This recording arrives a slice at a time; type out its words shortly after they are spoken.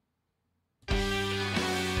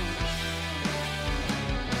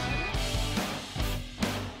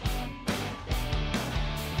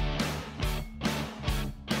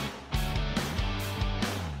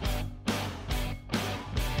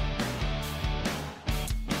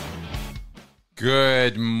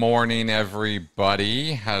Good morning,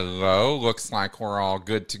 everybody. Hello. Looks like we're all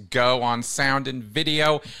good to go on sound and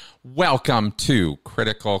video. Welcome to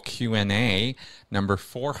Critical Q&A number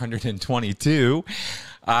 422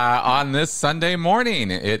 on this Sunday morning.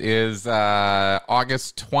 It is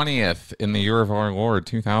August 20th in the year of our Lord,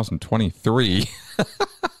 2023.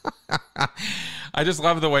 I just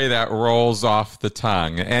love the way that rolls off the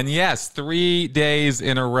tongue. And yes, 3 days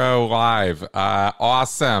in a row live.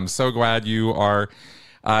 Awesome. So glad you are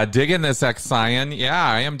digging this, X-Cyan. Yeah,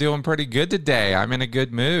 I am doing pretty good today. I'm in a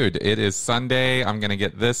good mood. It is Sunday. I'm going to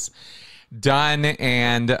get this done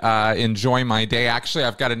and enjoy my day. Actually,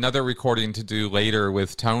 I've got another recording to do later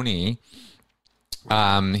with Tony.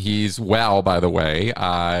 He's well, by the way.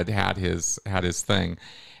 Had his thing.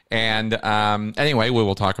 And anyway, we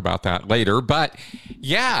will talk about that later. But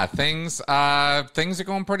yeah, things are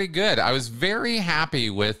going pretty good. I was very happy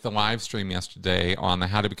with the live stream yesterday on the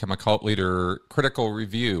How to Become a Cult Leader critical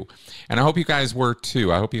review. And I hope you guys were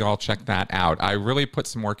too. I hope you all checked that out. I really put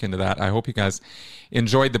some work into that. I hope you guys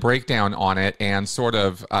enjoyed the breakdown on it and sort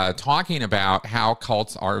of talking about how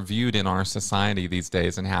cults are viewed in our society these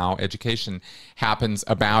days and how education happens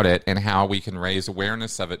about it and how we can raise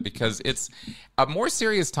awareness of it, because it's a more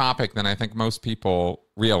serious topic than I think most people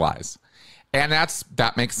realize. And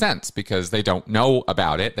that makes sense because they don't know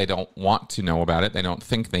about it. They don't want to know about it. They don't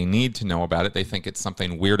think they need to know about it. They think it's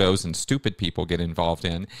something weirdos and stupid people get involved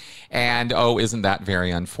in. And, oh, isn't that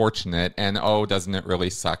very unfortunate? And, oh, doesn't it really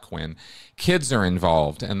suck when kids are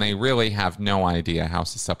involved and they really have no idea how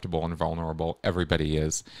susceptible and vulnerable everybody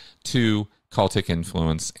is to cultic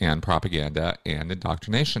influence and propaganda and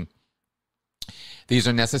indoctrination. These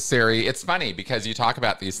are necessary. It's funny because you talk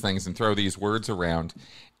about these things and throw these words around,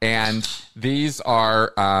 and these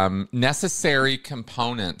are necessary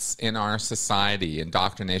components in our society: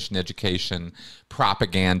 indoctrination, education,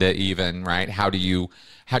 propaganda, even, right? How do you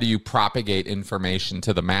propagate information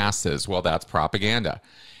to the masses? Well, that's propaganda.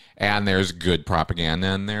 And there's good propaganda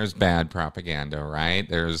and there's bad propaganda, right?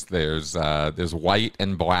 There's white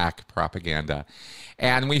and black propaganda.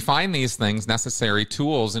 And we find these things necessary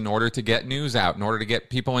tools in order to get news out, in order to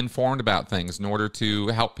get people informed about things, in order to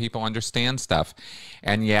help people understand stuff.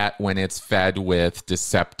 And yet when it's fed with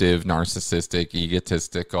deceptive, narcissistic,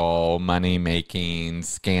 egotistical, money-making,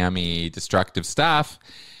 scammy, destructive stuff,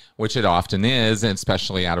 which it often is, and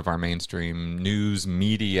especially out of our mainstream news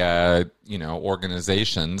media,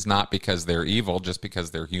 organizations, not because they're evil, just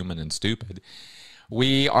because they're human and stupid.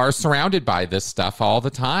 We are surrounded by this stuff all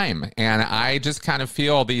the time. And I just kind of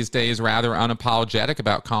feel these days rather unapologetic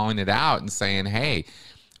about calling it out and saying, hey,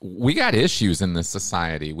 we got issues in this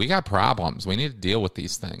society. We got problems. We need to deal with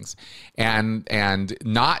these things. And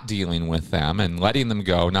not dealing with them and letting them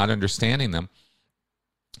go, not understanding them,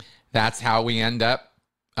 that's how we end up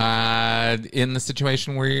in the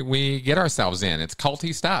situation where we get ourselves in. It's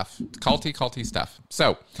culty stuff. It's culty stuff.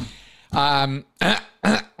 So, but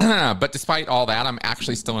despite all that, I'm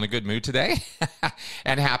actually still in a good mood today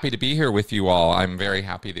and happy to be here with you all. I'm very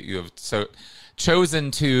happy that you have chosen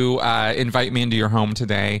to invite me into your home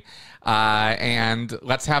today. And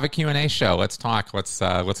let's have a Q&A show. Let's talk. Let's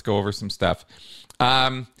go over some stuff.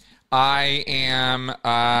 I am,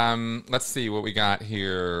 let's see what we got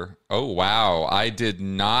here. Oh, wow. I did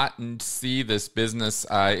not see this business.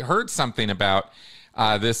 I heard something about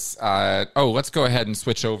this. Let's go ahead and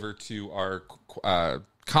switch over to our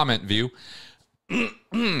comment view.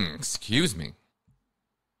 Excuse me.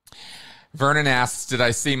 Vernon asks, did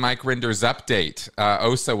I see Mike Rinder's update?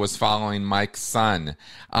 Osa was following Mike's son.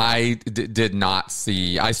 I did not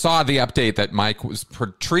see. I saw the update that Mike's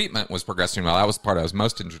treatment was progressing well. That was the part I was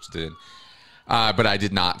most interested in. But I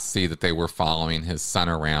did not see that they were following his son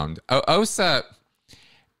around. Osa,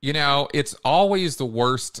 it's always the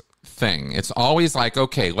worst thing. It's always like,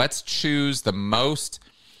 okay, let's choose the most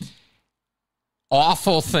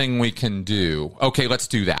awful thing we can do. Okay, let's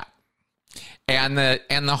do that. And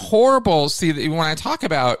the horrible, see, when I talk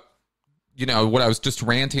about, what I was just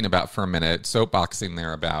ranting about for a minute, soapboxing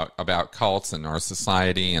there about cults and our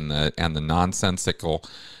society and the nonsensical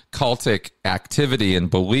cultic activity and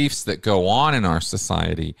beliefs that go on in our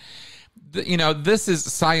society, this is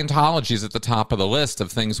Scientology is at the top of the list of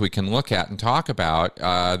things we can look at and talk about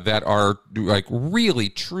that are like really,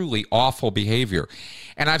 truly awful behavior.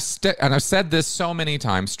 And I've said this so many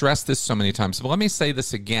times, stressed this so many times, but let me say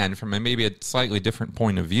this again from maybe a slightly different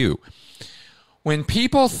point of view. When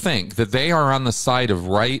people think that they are on the side of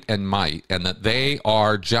right and might and that they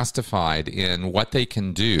are justified in what they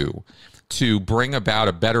can do to bring about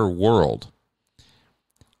a better world,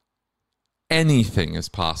 anything is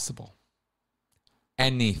possible.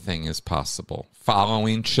 anything is possible.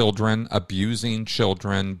 Following children, abusing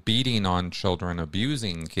children, beating on children,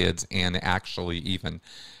 abusing kids, and actually even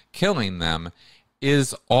killing them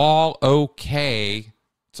is all okay.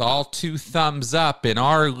 It's all 2 thumbs up in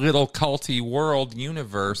our little culty world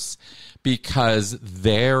universe because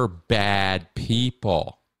they're bad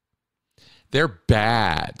people. They're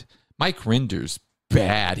bad. Mike Rinder's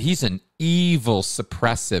bad. He's an evil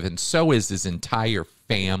suppressive, and so is his entire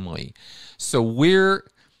family. So we're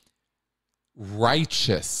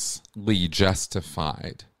righteously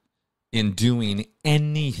justified in doing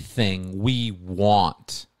anything we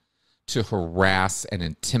want to harass and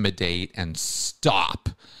intimidate and stop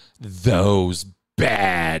those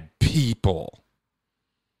bad people.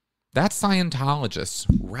 That's Scientologists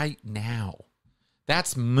right now.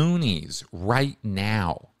 That's Moonies right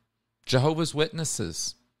now. Jehovah's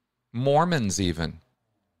Witnesses, Mormons even.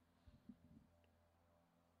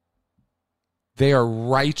 They are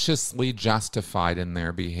righteously justified in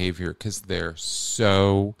their behavior because they're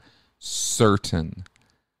so certain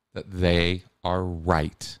that they are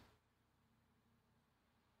right.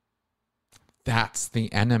 That's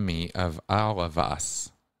the enemy of all of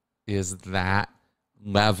us, is that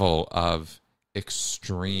level of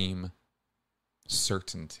extreme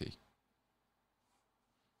certainty.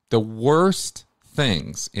 The worst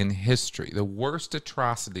things in history, the worst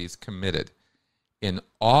atrocities committed in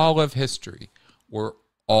all of history were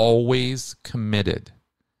always committed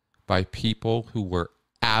by people who were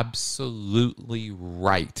absolutely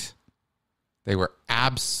right. They were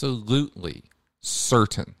absolutely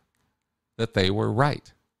certain that they were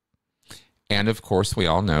right. And of course, we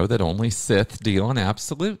all know that only Sith deal in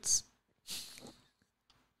absolutes.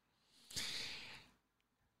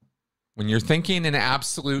 When you're thinking in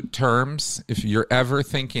absolute terms, if you're ever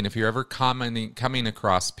coming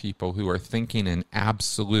across people who are thinking in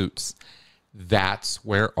absolutes, that's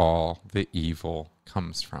where all the evil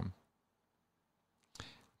comes from.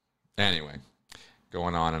 Anyway,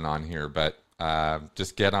 going on and on here, but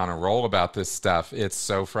just get on a roll about this stuff. It's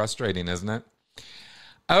so frustrating, isn't it?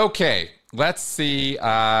 Okay, let's see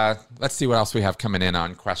what else we have coming in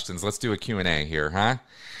on questions. Let's do a Q&A here, huh?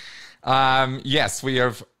 Yes, we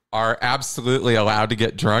are absolutely allowed to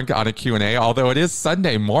get drunk on a Q&A, although it is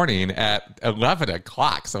Sunday morning at 11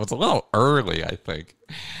 o'clock, so it's a little early, I think.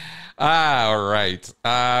 All right.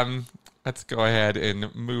 Let's go ahead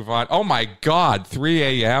and move on. Oh, my God,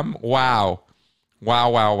 3 a.m.? Wow.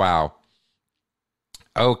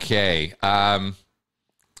 Okay.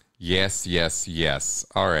 Yes.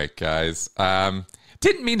 All right, guys.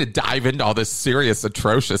 Didn't mean to dive into all this serious,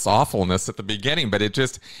 atrocious awfulness at the beginning, but it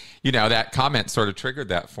just, that comment sort of triggered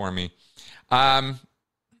that for me. Okay,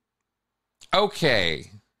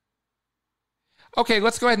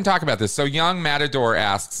 let's go ahead and talk about this. So Young Matador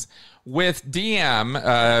asks, with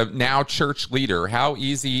DM, now church leader, how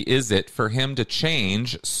easy is it for him to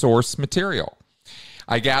change source material?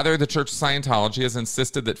 I gather the Church of Scientology has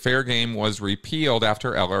insisted that fair game was repealed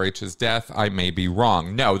after LRH's death. I may be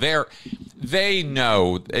wrong. No, they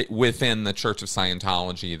know within the Church of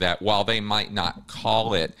Scientology that while they might not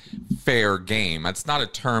call it fair game, it's not a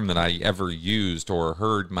term that I ever used or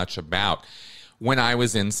heard much about. When I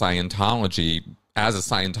was in Scientology as a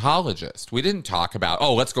Scientologist, we didn't talk about,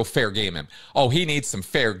 let's go fair game him. Oh, he needs some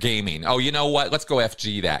fair gaming. Oh, you know what? Let's go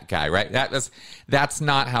FG that guy, right? That's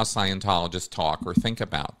not how Scientologists talk or think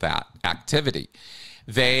about that activity.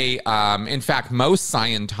 They, in fact, most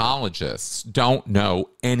Scientologists don't know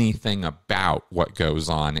anything about what goes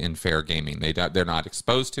on in fair gaming. They're not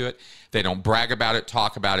exposed to it. They don't brag about it,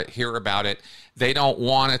 talk about it, hear about it. They don't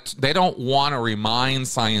want to remind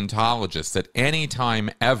Scientologists that any time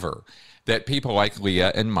ever that people like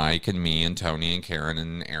Leah and Mike and me and Tony and Karen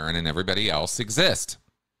and Aaron and everybody else exist.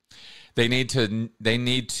 They need to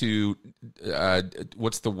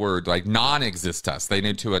what's the word? Like non-exist us. They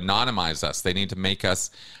need to anonymize us. They need to make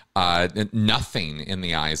us nothing in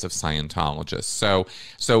the eyes of Scientologists.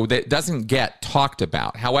 So that doesn't get talked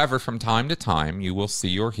about. However, from time to time, you will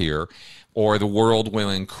see or hear, or the world will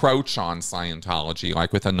encroach on Scientology,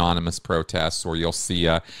 like with anonymous protests, or you'll see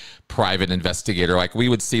a private investigator, like we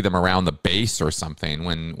would see them around the base or something.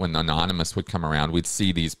 When Anonymous would come around, we'd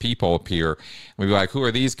see these people appear, and we'd be like, who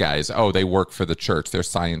are these guys? Oh, they work for the church. They're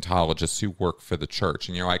Scientologists who work for the church.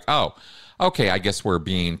 And you're like, oh, okay, I guess we're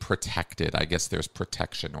being protected. I guess there's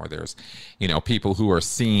protection, or there's, people who are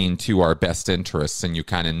seeing to our best interests, and you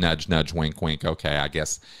kind of nudge, nudge, wink, wink. Okay, I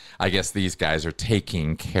guess these guys are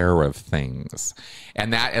taking care of things.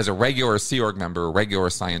 And that, as a regular Sea Org member, a regular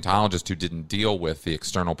Scientologist who didn't deal with the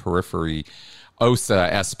external periphery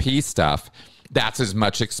OSA SP stuff, that's as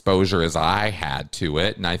much exposure as I had to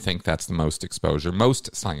it, and I think that's the most exposure most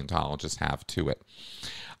Scientologists have to it.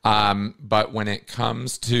 But when it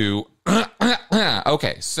comes to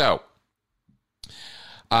okay, so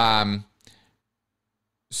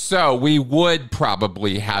we would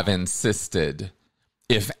probably have insisted,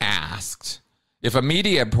 if asked, if a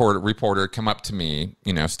media reporter come up to me,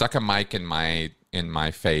 stuck a mic in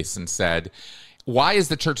my face and said, why is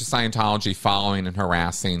the Church of Scientology following and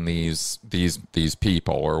harassing these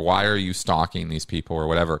people, or why are you stalking these people, or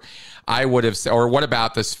whatever? I would have, or what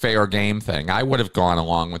about this fair game thing? I would have gone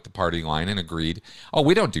along with the party line and agreed, oh,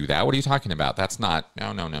 we don't do that. What are you talking about? That's not,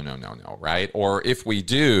 no, right? Or if we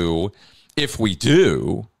do,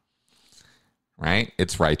 right?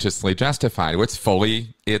 It's righteously justified.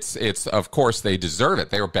 It's of course they deserve it.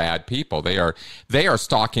 They are bad people. They are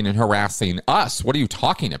stalking and harassing us. What are you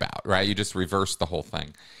talking about, right? You just reverse the whole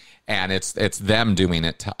thing. And it's them doing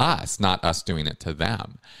it to us, not us doing it to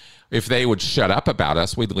them. If they would shut up about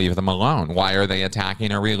us, we'd leave them alone. Why are they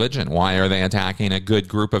attacking our religion? Why are they attacking a good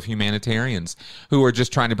group of humanitarians who are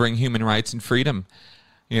just trying to bring human rights and freedom?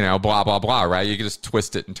 Blah, blah, blah, right? You can just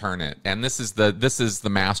twist it and turn it. And this is the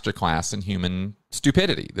masterclass in human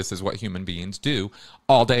stupidity. This is what human beings do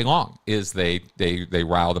all day long, is they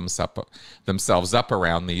rile themselves up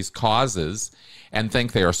around these causes and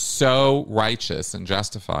think they are so righteous and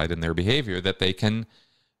justified in their behavior that they can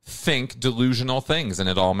think delusional things and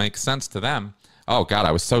it all makes sense to them. Oh, God,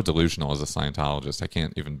 I was so delusional as a Scientologist. I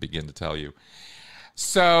can't even begin to tell you.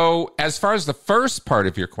 So as far as the first part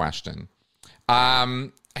of your question,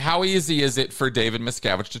 how easy is it for David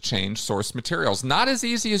Miscavige to change source materials? Not as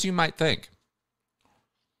easy as you might think.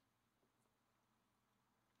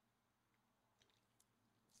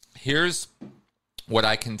 Here's what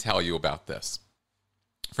I can tell you about this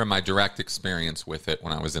from my direct experience with it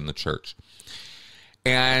when I was in the church.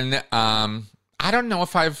 And I don't know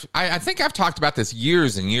if I think I've talked about this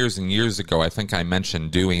years and years and years ago. I think I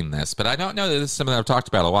mentioned doing this, but I don't know that this is something I've talked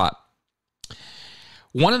about a lot.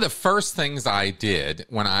 One of the first things I did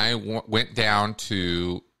when I went down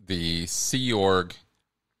to the Sea Org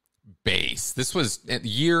base, this was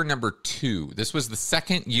year number 2. This was the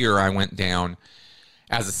second year I went down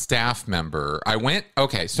as a staff member.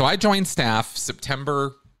 So I joined staff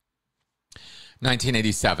September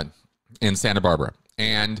 1987 in Santa Barbara.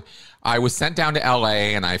 And I was sent down to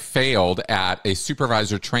LA and I failed at a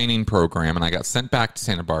supervisor training program and I got sent back to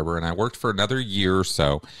Santa Barbara and I worked for another year or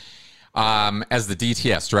so. As the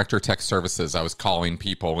DTS, Director of Tech Services. I was calling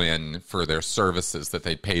people in for their services that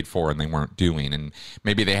they paid for and they weren't doing, and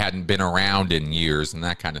maybe they hadn't been around in years and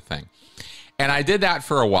that kind of thing. And I did that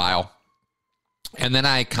for a while, and then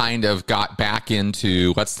I kind of got back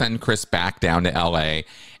into, let's send Chris back down to LA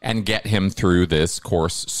and get him through this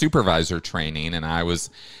course supervisor training, and I was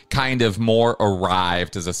kind of more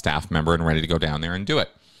arrived as a staff member and ready to go down there and do it.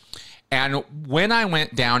 And when I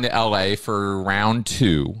went down to LA for round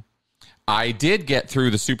 2, I did get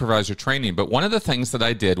through the supervisor training, but one of the things that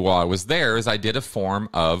I did while I was there is I did a form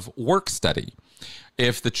of work study.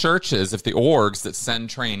 If the orgs that send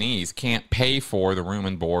trainees can't pay for the room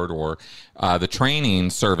and board or the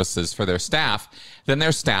training services for their staff, then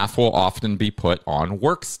their staff will often be put on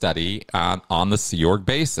work study on the Sea Org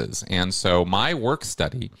bases. And so my work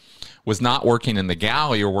study was not working in the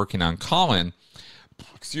galley or working on Colin.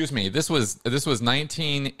 Excuse me, this was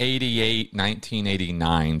 1988,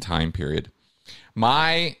 1989 time period.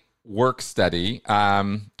 My work study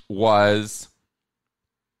was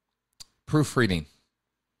proofreading.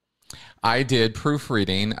 I did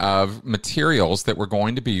proofreading of materials that were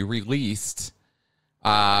going to be released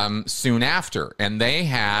soon after. And they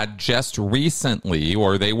had just recently,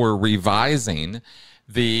 or they were revising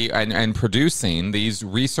and producing these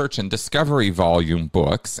research and discovery volume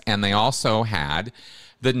books. And they also had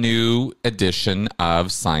the new edition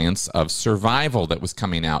of Science of Survival that was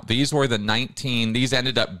coming out. These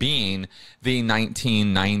ended up being the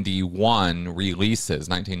 1991 releases,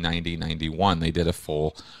 1990-91. They did a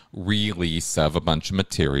full release of a bunch of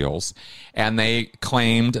materials, and they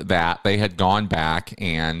claimed that they had gone back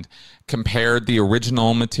and compared the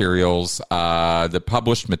original materials, the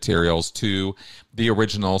published materials, to the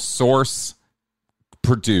original source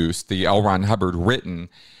produced, the L. Ron Hubbard written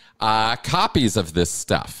copies of this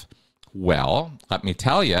stuff. Well, let me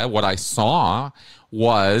tell you, what I saw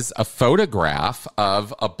was a photograph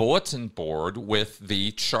of a bulletin board with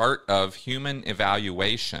the chart of human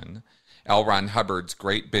evaluation, L. Ron Hubbard's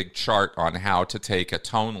great big chart on how to take a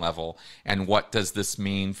tone level and what does this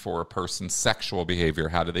mean for a person's sexual behavior.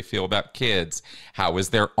 How do they feel about kids? How is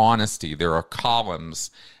their honesty? There are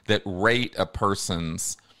columns that rate a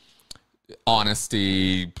person's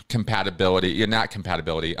honesty, compatibility, not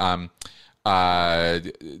compatibility,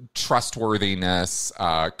 trustworthiness,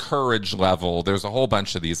 courage level. There's a whole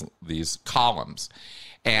bunch of these columns.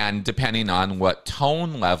 And depending on what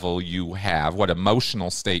tone level you have, what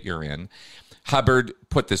emotional state you're in, Hubbard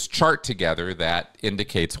put this chart together that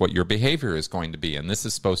indicates what your behavior is going to be. And this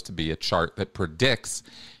is supposed to be a chart that predicts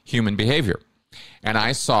human behavior. And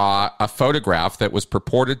I saw a photograph that was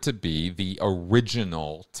purported to be the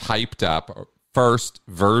original typed up first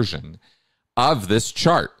version of this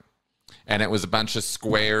chart. And it was a bunch of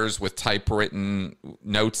squares with typewritten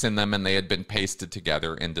notes in them, and they had been pasted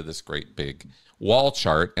together into this great big wall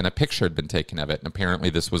chart, and a picture had been taken of it. And apparently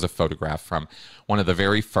this was a photograph from one of the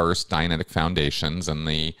very first Dianetic Foundations and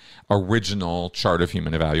the original chart of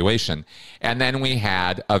human evaluation. And then we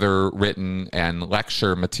had other written and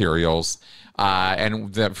lecture materials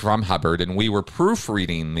from Hubbard, and we were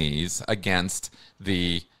proofreading these against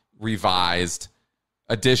the revised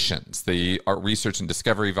editions, the research and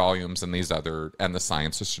discovery volumes, and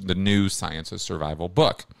the new Science of Survival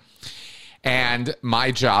book. And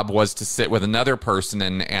my job was to sit with another person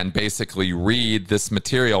and basically read this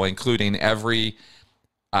material, including every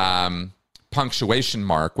punctuation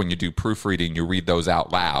mark. When you do proofreading, you read those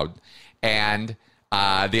out loud. And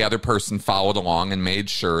the other person followed along and made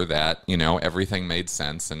sure that, everything made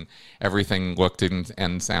sense and everything looked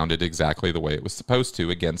and sounded exactly the way it was supposed to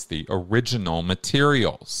against the original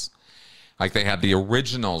materials. Like they had the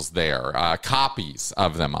originals there, copies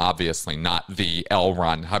of them, obviously, not the L.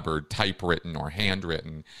 Ron Hubbard typewritten or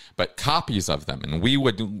handwritten, but copies of them. And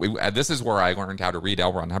this is where I learned how to read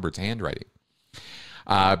L. Ron Hubbard's handwriting.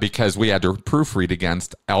 Because we had to proofread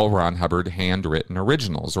against L. Ron Hubbard handwritten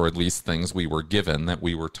originals, or at least things we were given that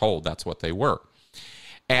we were told that's what they were.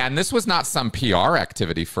 And this was not some PR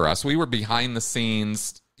activity for us. We were behind the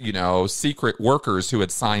scenes, secret workers who had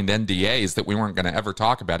signed NDAs that we weren't going to ever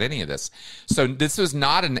talk about any of this. So this was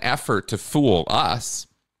not an effort to fool us.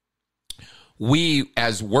 We,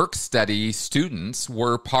 as work study students,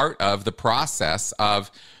 were part of the process of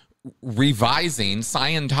revising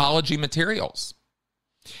Scientology materials.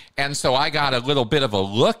 And so I got a little bit of a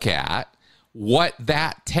look at what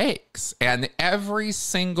that takes. And every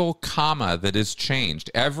single comma that is changed,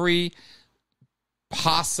 every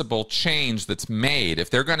possible change that's made, if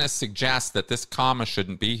they're going to suggest that this comma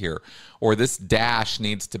shouldn't be here, or this dash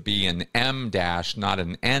needs to be an M dash, not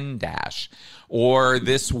an N dash, or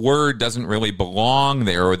this word doesn't really belong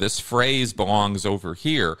there, or this phrase belongs over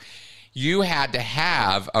here, you had to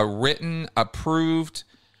have a written, approved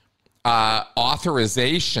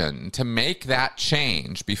authorization to make that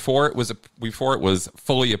change before it was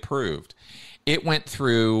fully approved. It went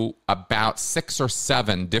through about 6 or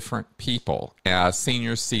 7 different people.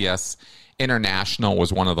 Senior CS International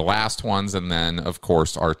was one of the last ones, and then of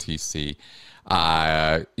course RTC,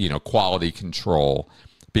 quality control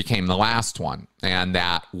became the last one, and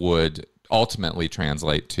that would ultimately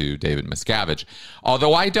translate to David Miscavige.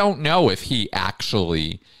 Although I don't know if he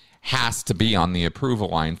actually has to be on the approval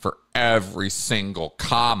line for every single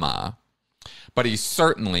comma, but he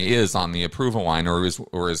certainly is on the approval line, or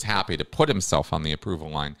is happy to put himself on the approval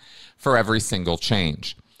line for every single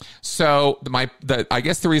change. So I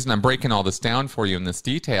guess the reason I'm breaking all this down for you in this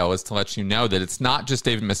detail is to let you know that it's not just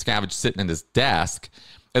David Miscavige sitting at his desk,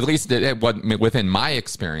 at least within my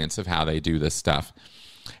experience of how they do this stuff.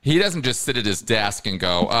 He doesn't just sit at his desk and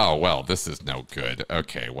go, oh, well, this is no good.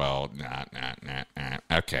 Okay, well, nah.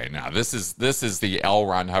 Okay, now this is the L.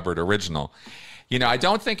 Ron Hubbard original. I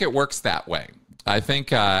don't think it works that way. I think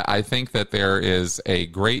that there is a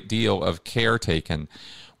great deal of care taken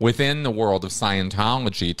within the world of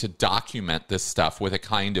Scientology to document this stuff with a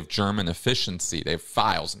kind of German efficiency. They have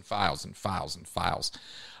files and files and files and files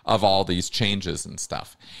of all these changes and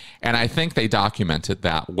stuff. And I think they document it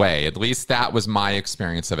that way. At least that was my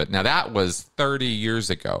experience of it. Now, that was 30 years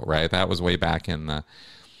ago, right? That was way back in the,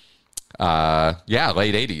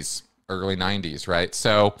 late 80s, early 90s, right?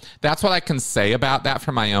 So that's what I can say about that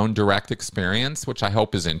from my own direct experience, which I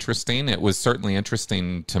hope is interesting. It was certainly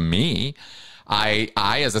interesting to me. I,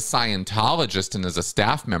 as a Scientologist and as a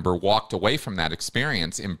staff member, walked away from that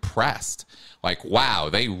experience impressed. Like, wow,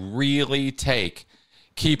 they really take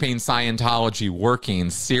keeping Scientology working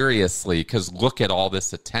seriously, because look at all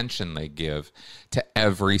this attention they give to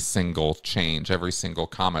every single change, every single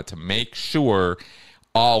comma, to make sure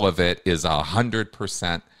all of it is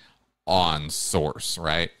 100% on source,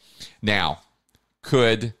 right? Now,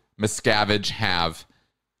 could Miscavige have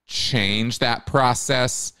changed that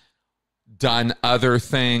process, done other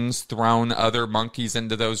things, thrown other monkeys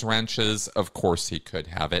into those wrenches? Of course he could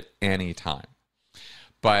have at any time.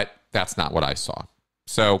 But that's not what I saw.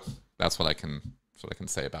 So That's what I can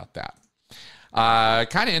say about that.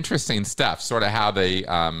 Kind of interesting stuff. Sort of how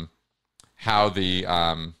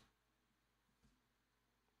the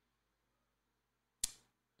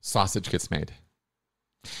sausage gets made.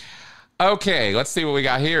 Okay, let's see what we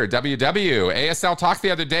got here. WW. ASL talked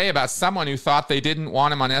the other day about someone who thought they didn't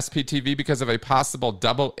want him on SPTV because of a possible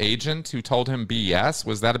double agent who told him BS.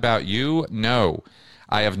 Was that about you? No.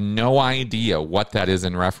 I have no idea what that is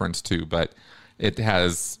in reference to, but it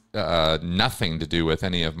has nothing to do with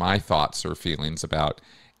any of my thoughts or feelings about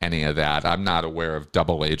any of that. I'm not aware of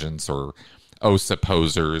double agents or OSA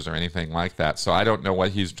posers or anything like that, so I don't know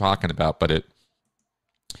what he's talking about, but it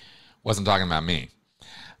wasn't talking about me.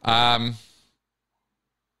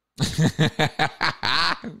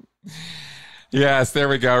 Yes, there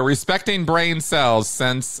we go. Respecting brain cells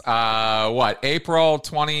since April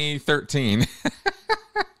 2013.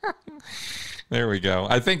 There we go.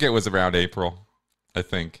 I think it was around April. I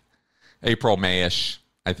think April, May-ish.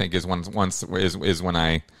 I think is when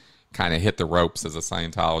I kind of hit the ropes as a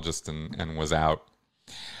Scientologist and was out.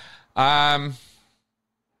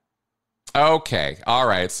 Okay. All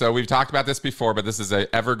right. So we've talked about this before, but this is an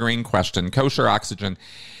evergreen question. Kosher oxygen.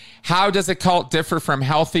 How does a cult differ from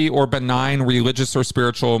healthy or benign religious or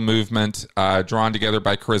spiritual movement drawn together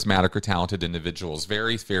by charismatic or talented individuals?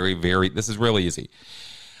 Very, very, very. This is really easy.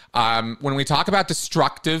 When we talk about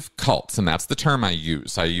destructive cults, and that's the term I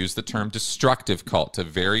use the term destructive cult to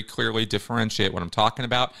very clearly differentiate what I'm talking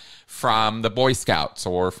about from the Boy Scouts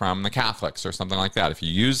or from the Catholics or something like that.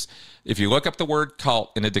 If you look up the word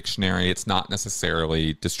cult in a dictionary, it's not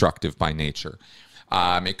necessarily destructive by nature.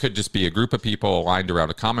 It could just be a group of people aligned around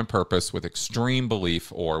a common purpose with extreme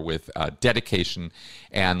belief or with dedication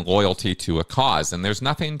and loyalty to a cause. And there's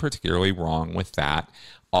nothing particularly wrong with that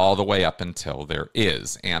all the way up until there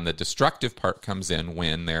is. And the destructive part comes in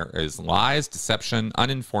when there is lies, deception,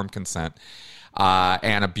 uninformed consent,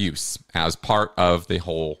 and abuse as part of the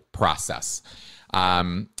whole process.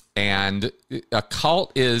 And a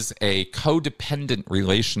cult is a codependent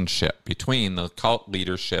relationship between the cult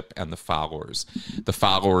leadership and the followers. The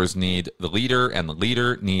followers need the leader, and the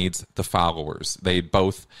leader needs the followers. They're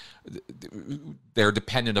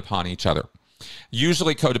dependent upon each other.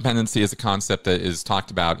 Usually codependency is a concept that is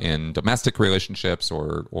talked about in domestic relationships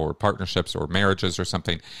or partnerships or marriages or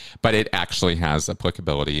something, but it actually has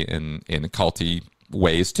applicability in culty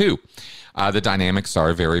ways too. The dynamics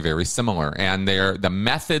are very, very similar, and the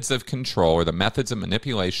methods of control or the methods of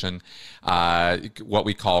manipulation, what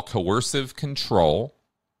we call coercive control,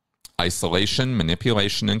 isolation,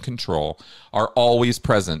 manipulation, and control are always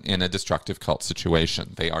present in a destructive cult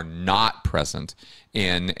situation. They are not present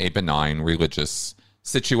in a benign religious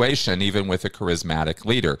situation, even with a charismatic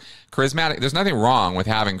leader. There's nothing wrong with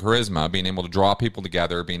having charisma, being able to draw people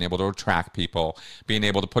together, being able to attract people, being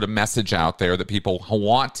able to put a message out there that people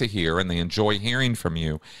want to hear and they enjoy hearing from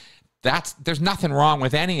you. There's nothing wrong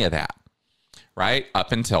with any of that. Right?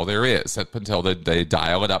 Up until they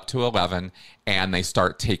dial it up to 11 and they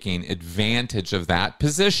start taking advantage of that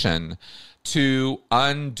position to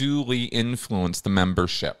unduly influence the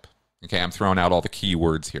membership. Okay, I'm throwing out all the key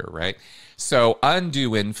words here, right? So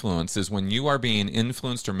undue influence is when you are being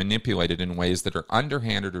influenced or manipulated in ways that are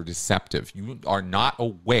underhanded or deceptive. You are not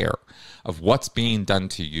aware of what's being done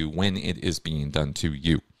to you when it is being done to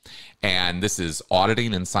you. And this is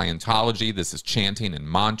auditing in Scientology. This is chanting and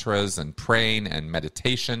mantras and praying and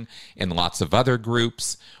meditation in lots of other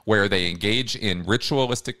groups where they engage in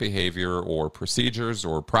ritualistic behavior or procedures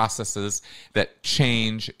or processes that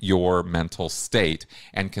change your mental state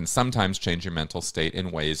and can sometimes change your mental state in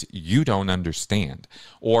ways you don't understand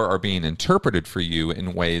or are being interpreted for you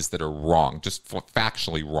in ways that are wrong, just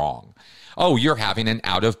factually wrong. Oh, you're having an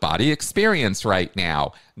out-of-body experience right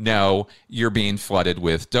now. No, you're being flooded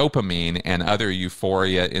with dopamine and other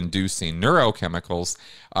euphoria-inducing neurochemicals,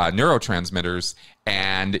 neurotransmitters,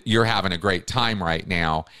 and you're having a great time right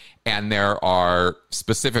now. And there are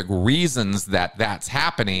specific reasons that that's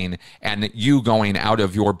happening, and that you going out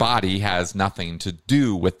of your body has nothing to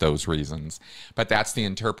do with those reasons. But that's the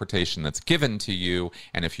interpretation that's given to you,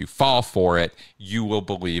 and if you fall for it, you will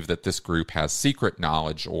believe that this group has secret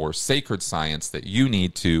knowledge or sacred science that you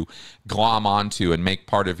need to glom onto and make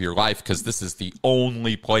part of your life, because this is the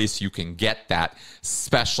only place you can get that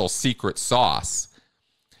special secret sauce.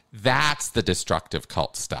 That's the destructive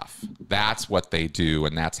cult stuff. That's what they do,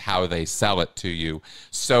 and that's how they sell it to you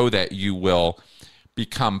so that you will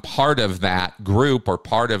become part of that group or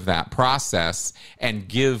part of that process and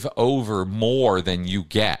give over more than you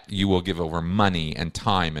get. You will give over money and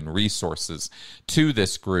time and resources to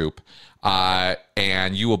this group,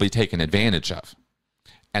 and you will be taken advantage of.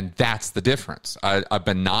 And that's the difference. A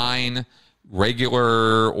benign,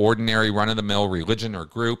 regular, ordinary, run-of-the-mill religion or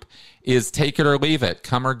group is take it or leave it,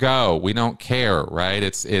 come or go. We don't care, right?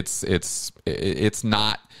 It's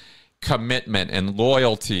not commitment and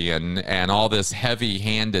loyalty and all this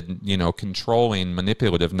heavy-handed, controlling,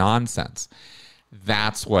 manipulative nonsense.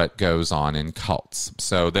 That's what goes on in cults.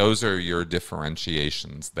 So those are your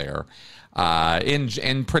differentiations there,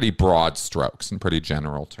 in pretty broad strokes, in pretty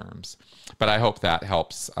general terms. But I hope that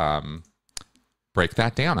helps break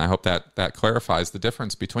that down. I hope that clarifies the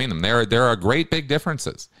difference between them. There are great big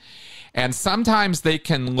differences. And sometimes they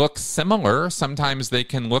can look similar. Sometimes they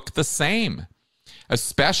can look the same,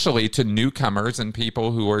 especially to newcomers and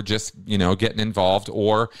people who are just, getting involved,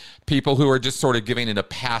 or people who are just sort of giving it a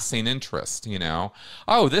passing interest,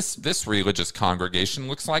 Oh, this religious congregation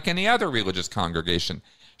looks like any other religious congregation.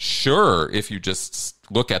 Sure, if you just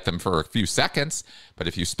look at them for a few seconds, but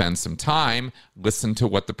if you spend some time, listen to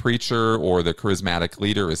what the preacher or the charismatic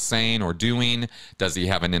leader is saying or doing. Does he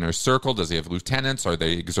have an inner circle? Does he have lieutenants? Are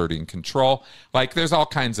they exerting control? There's all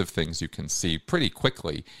kinds of things you can see pretty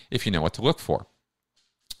quickly if you know what to look for.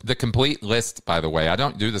 The complete list, by the way, I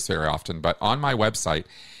don't do this very often, but on my website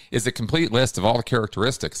is a complete list of all the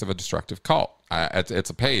characteristics of a destructive cult. It's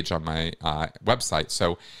a page on my website.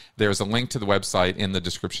 So there's a link to the website in the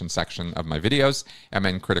description section of my videos,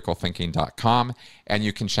 mncriticalthinking.com, and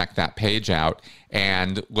you can check that page out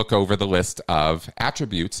and look over the list of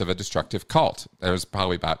attributes of a destructive cult. There's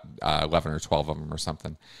probably about 11 or 12 of them or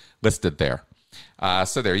something listed there.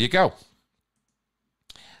 So there you go.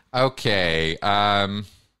 Okay.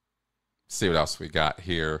 See what else we got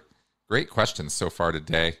here. Great questions so far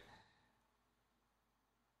today.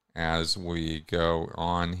 As we go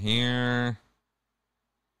on here.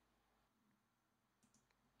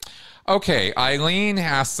 Okay, Eileen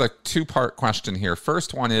asks a two-part question here.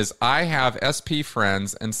 First one is, I have SP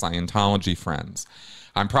friends and Scientology friends.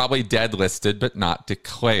 I'm probably dead listed, but not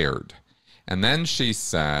declared. And then she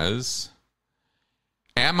says,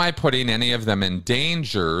 am I putting any of them in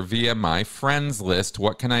danger via my friends list?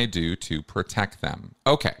 What can I do to protect them?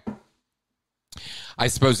 Okay. I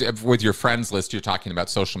suppose with your friends list, you're talking about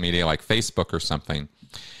social media like Facebook or something.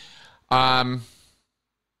 Well,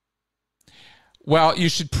 you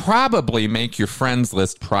should probably make your friends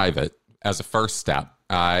list private as a first step.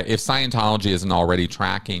 If Scientology isn't already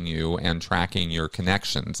tracking you and tracking your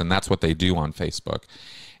connections, and that's what they do on Facebook,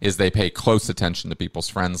 is they pay close attention to people's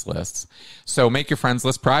friends lists. So make your friends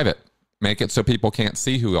list private. Make it so people can't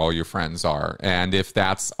see who all your friends are. And if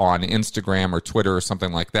that's on Instagram or Twitter or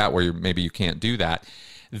something like that, where maybe you can't do that,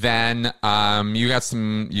 then you got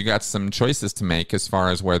some choices to make as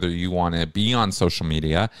far as whether you want to be on social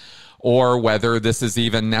media or whether this is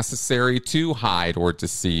even necessary to hide or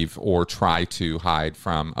deceive or try to hide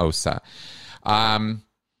from OSA. That's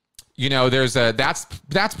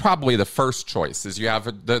probably the first choice. Is you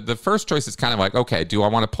have the first choice is kind of like, okay, do I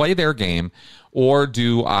want to play their game, or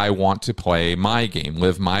do I want to play my game,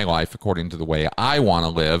 live my life according to the way I want to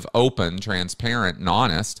live, open, transparent, and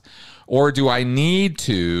honest? Or do I need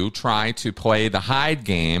to try to play the hide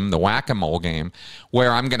game, the whack-a-mole game,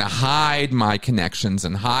 where I'm going to hide my connections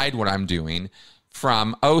and hide what I'm doing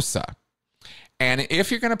from OSA? And if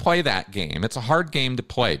you're going to play that game, it's a hard game to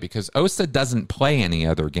play because OSA doesn't play any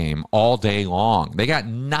other game all day long. They got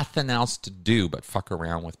nothing else to do but fuck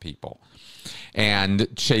around with people and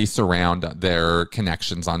chase around their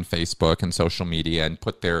connections on Facebook and social media and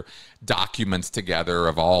put their documents together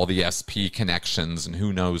of all the SP connections and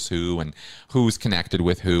who knows who and who's connected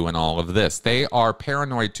with who and all of this. They are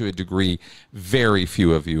paranoid to a degree very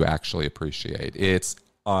few of you actually appreciate. It's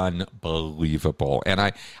unbelievable. And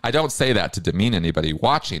I don't say that to demean anybody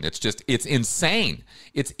watching. It's insane.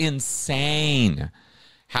 It's insane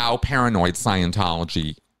how paranoid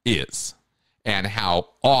Scientology is and how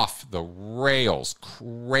off the rails,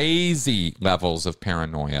 crazy levels of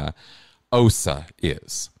paranoia OSA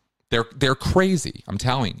is. They're crazy, I'm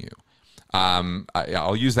telling you.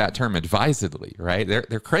 I'll use that term advisedly, right?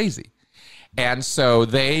 They're crazy. And so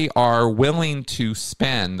they are willing to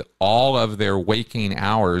spend all of their waking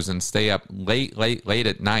hours and stay up late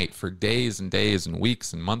at night for days and days and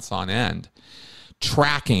weeks and months on end,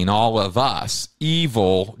 tracking all of us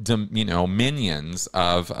evil, minions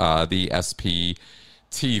of the SP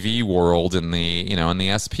TV world and in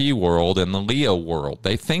the SP world and the Leo world.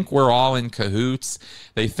 They think we're all in cahoots.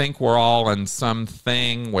 They think we're all in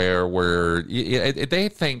something where they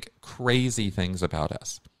think crazy things about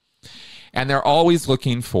us. And they're always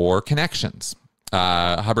looking for connections.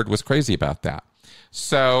 Hubbard was crazy about that.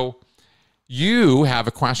 So you have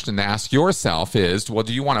a question to ask yourself is, well,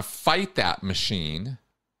 do you want to fight that machine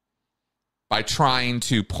by trying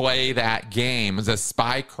to play that game, the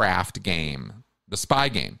spycraft game, the spy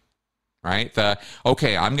game, right?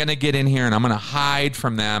 Okay, I'm going to get in here and I'm going to hide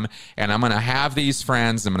from them, and I'm going to have these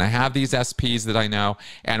friends, I'm going to have these SPs that I know,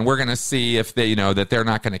 and we're going to see if they, that they're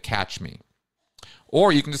not going to catch me.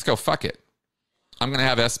 Or you can just go, fuck it. I'm going to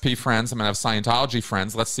have SP friends. I'm going to have Scientology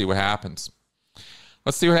friends. Let's see what happens.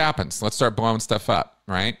 Let's see what happens. Let's start blowing stuff up,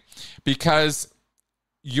 right? Because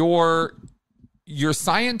your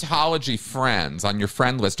Scientology friends on your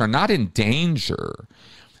friend list are not in danger.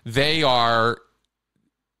 They are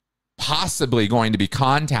possibly going to be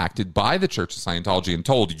contacted by the Church of Scientology and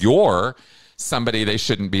told you're somebody they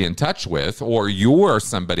shouldn't be in touch with, or you're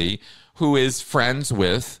somebody who is friends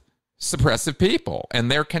with suppressive people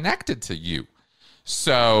and they're connected to you.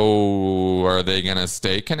 So are they going to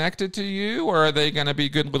stay connected to you, or are they going to be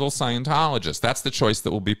good little Scientologists? That's the choice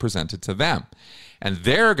that will be presented to them. And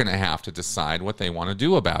they're going to have to decide what they want to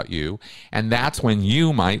do about you. And that's when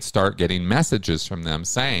you might start getting messages from them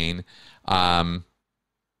saying,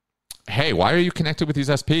 hey, why are you connected with these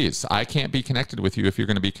SPs? I can't be connected with you if you're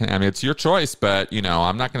going to be, it's your choice, but,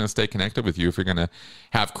 I'm not going to stay connected with you if you're going to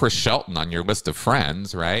have Chris Shelton on your list of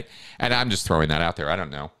friends, right? And I'm just throwing that out there. I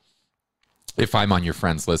don't know if I'm on your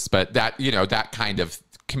friends list, but that, that kind of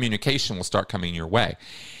communication will start coming your way.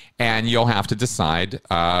 And you'll have to decide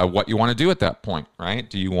what you want to do at that point, right?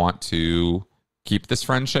 Do you want to keep this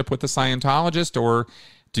friendship with the Scientologist, or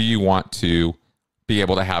do you want to be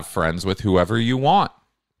able to have friends with whoever you want?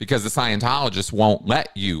 Because the Scientologists won't let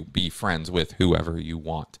you be friends with whoever you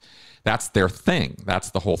want. That's their thing.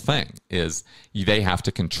 That's the whole thing, is they have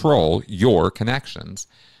to control your connections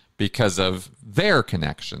because of their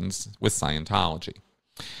connections with Scientology.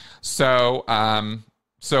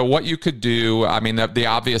 So what you could do, the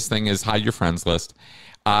obvious thing is hide your friends list,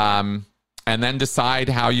 and then decide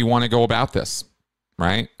how you want to go about this,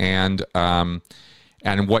 right? And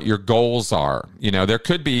what your goals are. There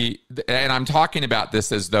could be, and I'm talking about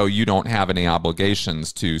this as though you don't have any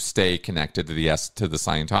obligations to stay connected to the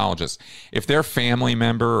Scientologists. If they're family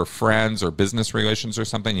member or friends or business relations or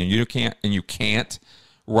something, and you can't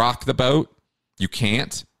rock the boat, you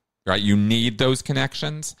can't, right? You need those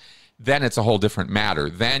connections, then it's a whole different matter.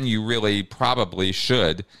 Then you really probably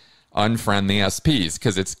should unfriend the SPs,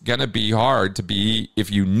 because it's going to be hard to be, if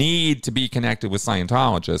you need to be connected with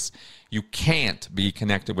Scientologists, you can't be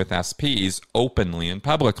connected with SPs openly and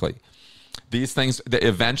publicly. These things,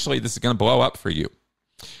 eventually this is going to blow up for you.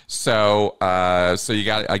 So you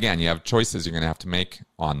got, again, you have choices you're going to have to make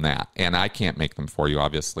on that. And I can't make them for you,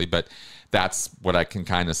 obviously, but that's what I can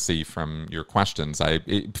kind of see from your questions.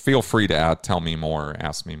 Feel free to tell me more,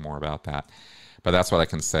 ask me more about that. But that's what I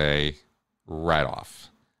can say right off.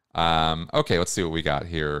 Okay, let's see what we got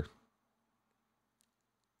here.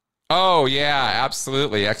 Oh, yeah,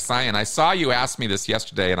 absolutely. X-Cyan. I saw you ask me this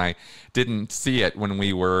yesterday, and I didn't see it when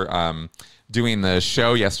we were doing the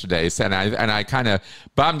show yesterday. And I kind of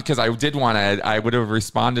bummed, because I would have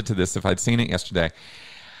responded to this if I'd seen it yesterday.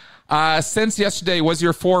 Since yesterday was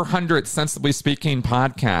your 400th Sensibly Speaking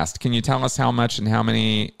podcast, can you tell us how much and how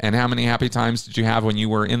many happy times did you have when you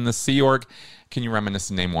were in the Sea Org? Can you reminisce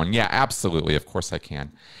and name one? Yeah, absolutely. Of course I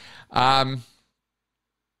can.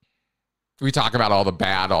 We talk about all the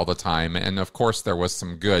bad all the time, and of course there was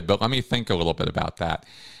some good, but let me think a little bit about that,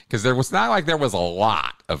 because there was not like there was a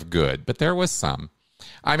lot of good, but there was some.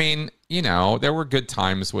 There were good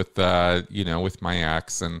times with, with my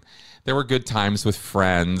ex, and there were good times with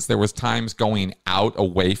friends. There was times going out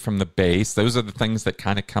away from the base. Those are the things that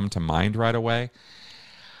kind of come to mind right away.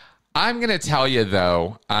 I'm going to tell you,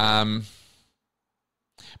 though,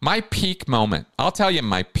 my peak moment. I'll tell you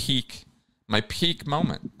my peak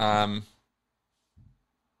moment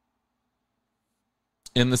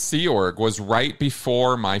in the Sea Org was right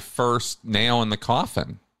before my first nail in the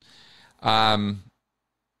coffin.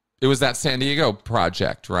 It was that San Diego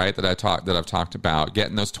project, right, that I've talked about.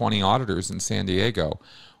 Getting those 20 auditors in San Diego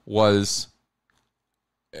was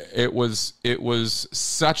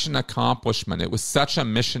such an accomplishment. It was such a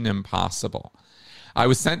mission impossible.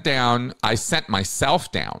 I sent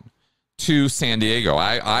myself down to San Diego.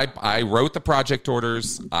 I wrote the project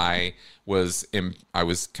orders. I was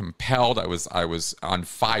compelled. I was on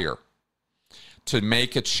fire to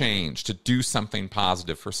make a change, to do something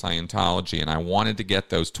positive for Scientology, and I wanted to get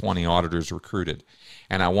those 20 auditors recruited,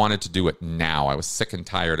 and I wanted to do it now. I was sick and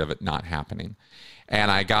tired of it not happening. And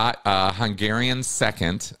I got a Hungarian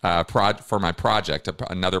second for my project,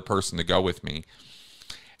 another person to go with me.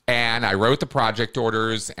 And I wrote the project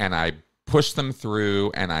orders, and I pushed them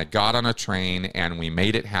through, and I got on a train, and we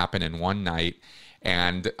made it happen in one night.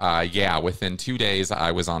 And yeah, within 2 days,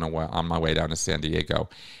 I was on my way down to San Diego.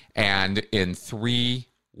 And in 3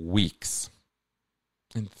 weeks,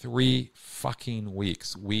 in 3 fucking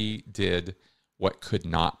weeks, we did what could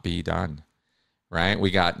not be done. Right?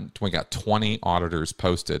 We got 20 auditors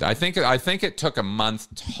posted. I think it took a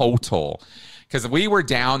month total, because we were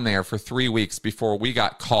down there for 3 weeks before we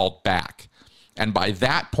got called back. And by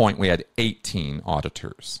that point, we had 18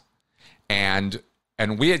 auditors. And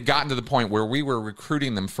we had gotten to the point where we were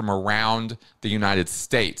recruiting them from around the United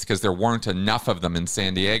States, because there weren't enough of them in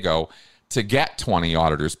San Diego to get 20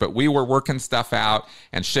 auditors. But we were working stuff out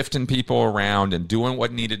and shifting people around and doing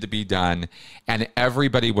what needed to be done. And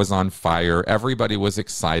everybody was on fire. Everybody was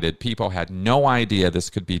excited. People had no idea this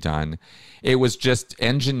could be done. It was just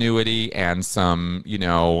ingenuity and some,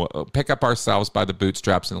 pick up ourselves by the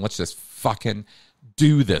bootstraps and let's just fucking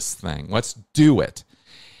do this thing. Let's do it.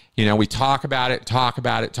 We talk about it.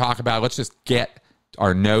 Let's just get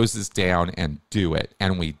our noses down and do it.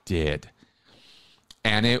 And we did.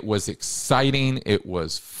 And it was exciting. It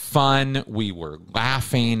was fun. We were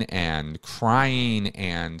laughing and crying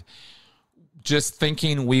and just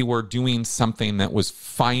thinking we were doing something that was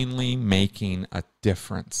finally making a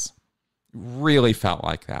difference. Really felt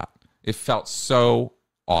like that. It felt so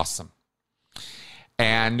awesome.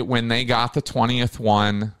 And when they got the 20th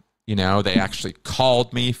one, they actually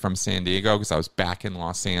called me from San Diego because I was back in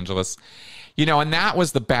Los Angeles. And that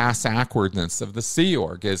was the bass awkwardness of the Sea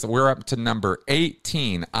Org, is we're up to number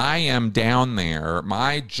 18. I am down there.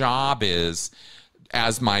 My job is,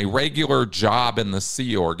 as my regular job in the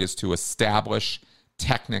Sea Org, is to establish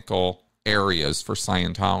technical areas for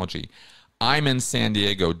Scientology. I'm in San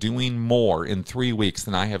Diego doing more in 3 weeks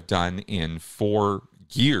than I have done in 5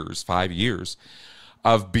 years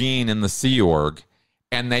of being in the Sea Org.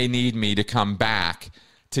 And they need me to come back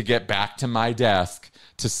to get back to my desk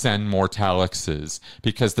to send more telexes,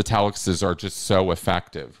 because the telexes are just so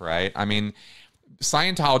effective, right? I mean,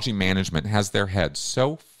 Scientology management has their head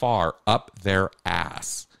so far up their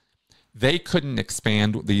ass. They couldn't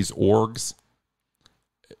expand these orgs.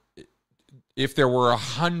 If there were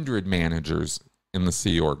 100 managers in the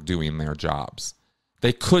Sea Org doing their jobs,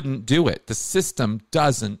 they couldn't do it. The system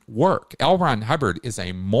doesn't work. L. Ron Hubbard is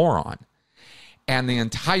a moron. And the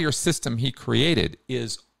entire system he created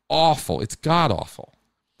is awful. It's god-awful.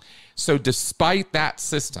 So despite that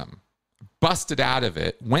system, busted out of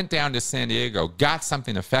it, went down to San Diego, got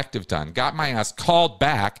something effective done, got my ass called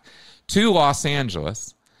back to Los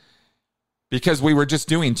Angeles because we were just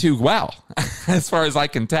doing too well, as far as I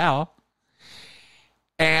can tell.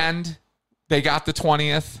 And they got the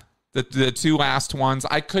 20th, the 2 last ones.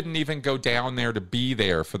 I couldn't even go down there to be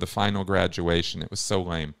there for the final graduation. It was so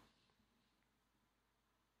lame.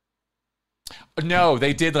 No,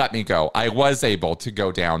 they did let me go. I was able to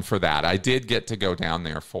go down for that. I did get to go down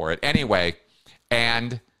there for it. Anyway,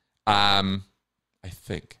 and I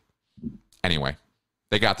think, anyway,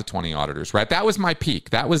 they got the 20 auditors, right? That was my peak.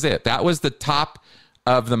 That was it. That was the top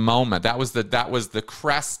of the moment. That was the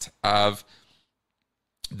crest of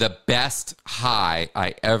the best high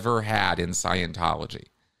I ever had in Scientology,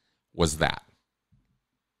 was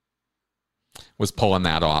pulling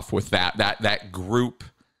that off with that group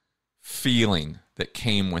feeling that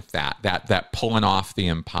came with that pulling off the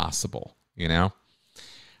impossible,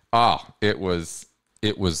 Oh, it was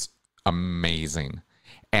amazing.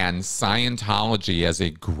 And Scientology as a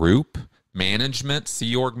group, management,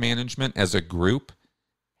 Sea Org management as a group,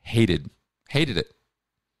 hated it.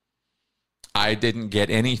 I didn't get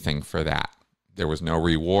anything for that. There was no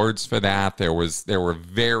rewards for that. There were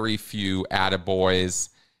very few attaboys.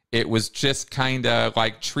 It was just kind of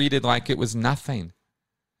like treated like it was nothing.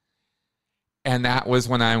 And that was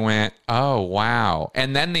when I went, oh, wow.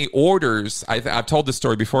 And then the orders, I've told this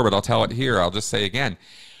story before, but I'll tell it here. I'll just say again.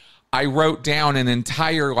 I wrote down an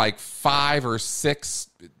entire 5 or 6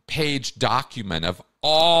 page document of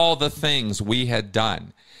all the things we had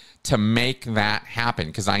done to make that happen.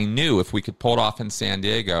 Because I knew if we could pull it off in San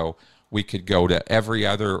Diego, we could go to every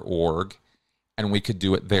other org and we could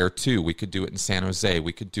do it there too. We could do it in San Jose.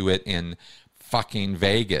 We could do it in fucking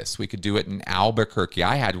Vegas. We could do it in Albuquerque.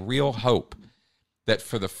 I had real hope that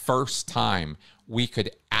for the first time we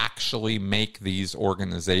could actually make these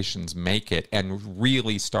organizations make it and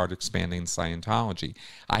really start expanding Scientology.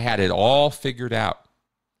 I had it all figured out.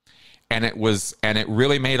 And it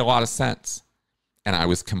really made a lot of sense. And I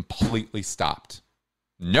was completely stopped.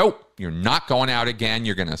 Nope, you're not going out again.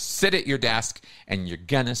 You're going to sit at your desk and you're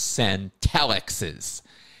going to send telexes.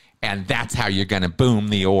 And that's how you're going to boom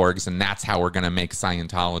the orgs, and that's how we're going to make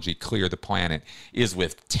Scientology clear the planet, is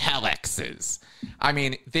with telexes. I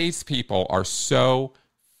mean, these people are so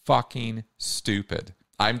fucking stupid.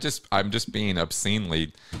 I'm just being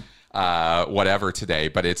obscenely whatever today,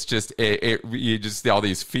 but it's just you just all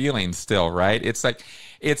these feelings still, right? It's like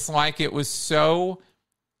it was so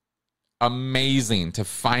amazing to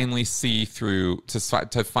finally see through,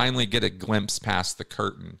 to finally get a glimpse past the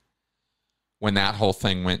curtain when that whole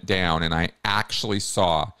thing went down, and I actually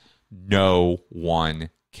saw no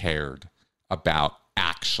one cared about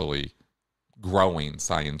actually growing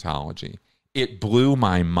Scientology. It blew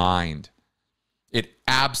my mind. It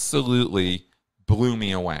absolutely blew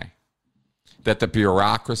me away that the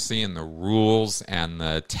bureaucracy and the rules and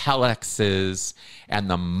the telexes and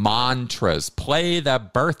the mantras, play the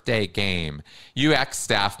birthday game. You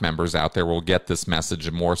ex-staff members out there will get this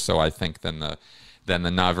message more so, I think, than the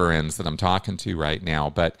Navarins that I'm talking to right now.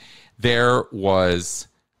 But it was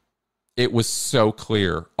so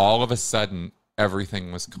clear. All of a sudden,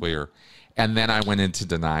 everything was clear. And then I went into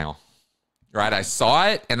denial. Right? I saw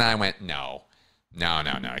it and I went, no,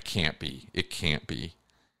 it can't be. It can't be.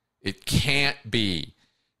 It can't be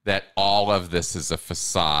that all of this is a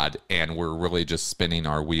facade and we're really just spinning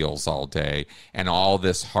our wheels all day, and all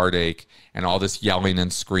this heartache and all this yelling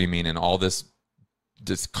and screaming and all this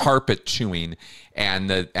carpet chewing and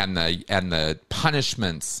the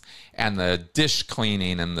punishments and the dish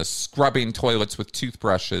cleaning and the scrubbing toilets with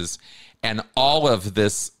toothbrushes and all of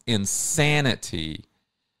this insanity.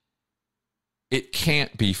 It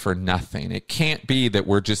can't be for nothing. It can't be that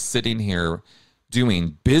we're just sitting here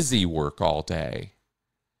doing busy work all day.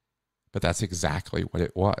 But that's exactly what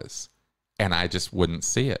it was. And I just wouldn't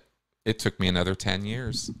see it. It took me another 10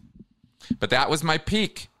 years. But that was my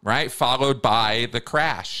peak, right? Followed by the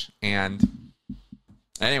crash. And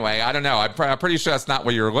anyway, I don't know. I'm pretty sure that's not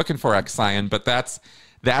what you were looking for, Xion, but that's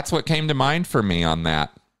what came to mind for me on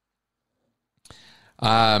that.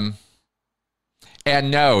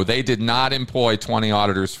 And no, they did not employ 20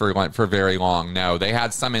 auditors for very long. No, they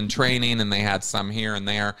had some in training and they had some here and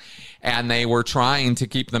there, and they were trying to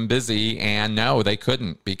keep them busy. And no, they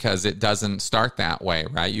couldn't, because it doesn't start that way,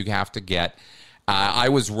 right? You have to get. I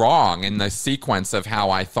was wrong in the sequence of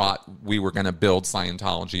how I thought we were going to build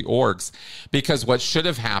Scientology orgs, because what should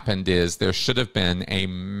have happened is there should have been a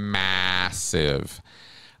massive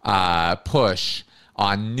push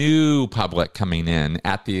on new public coming in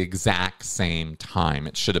at the exact same time.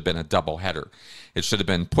 It should have been a double header. It should have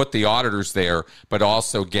been put the auditors there, but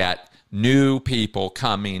also get new people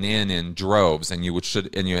coming in droves, and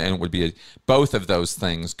it would be both of those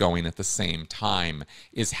things going at the same time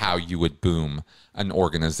is how you would boom an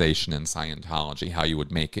organization in Scientology, how you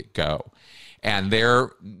would make it go. And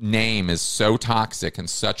their name is so toxic and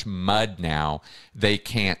such mud now, they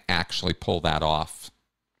can't actually pull that off.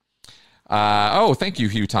 Thank you,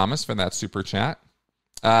 Hugh Thomas, for that super chat.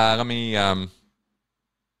 Let me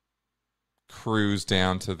cruise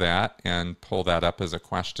down to that and pull that up as a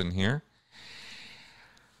question here.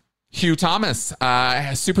 Hugh Thomas,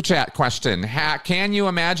 super chat question. Can you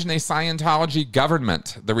imagine a Scientology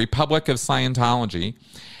government, the Republic of Scientology?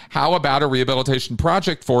 How about a rehabilitation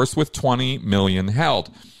project force with 20 million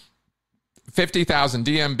held? 50,000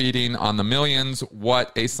 DM beating on the millions.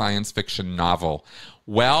 What a science fiction novel.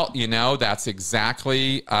 Well, that's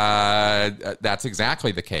exactly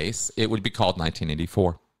the case. It would be called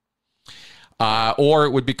 1984. Or it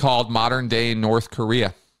would be called modern day North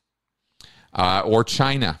Korea or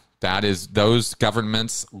China. Those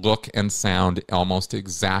governments look and sound almost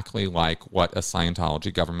exactly like what a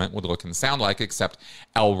Scientology government would look and sound like, except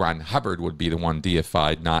L. Ron Hubbard would be the one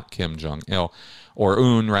deified, not Kim Jong-il, or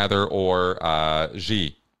Un, rather, or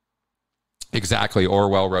Xi. Exactly.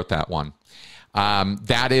 Orwell wrote that one.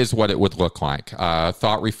 That is what it would look like.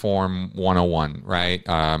 Thought Reform 101, right?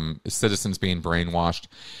 Citizens being brainwashed,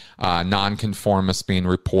 nonconformists being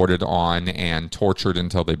reported on and tortured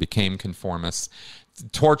until they became conformists.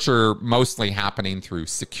 Torture mostly happening through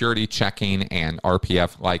security checking and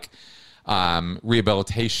RPF-like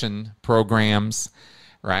rehabilitation programs,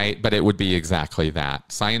 right? But it would be exactly that.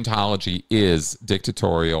 Scientology is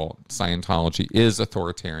dictatorial. Scientology is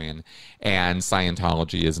authoritarian. And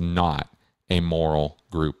Scientology is not a moral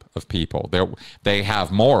group of people. They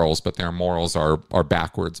have morals, but their morals are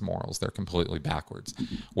backwards morals. They're completely backwards,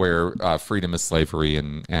 where freedom is slavery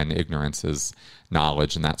and ignorance is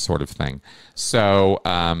knowledge and that sort of thing. So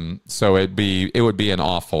it would be an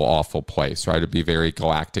awful, awful place, right? It'd be very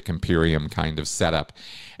Galactic Imperium kind of setup.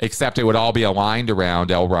 except it would all be aligned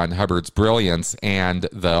around L. Ron Hubbard's brilliance and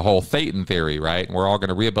the whole Thetan theory, right? And we're all going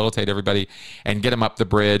to rehabilitate everybody and get them up the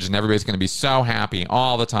bridge, and everybody's going to be so happy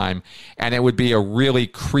all the time. And it would be a really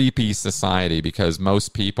creepy society, because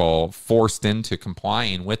most people forced into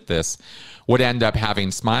complying with this would end up having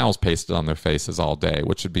smiles pasted on their faces all day,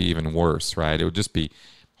 which would be even worse, right? It would just be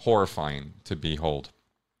horrifying to behold.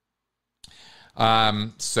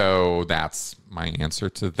 So that's my answer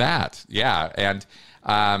to that. Yeah.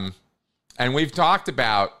 And we've talked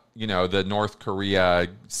about, the North Korea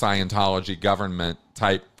Scientology government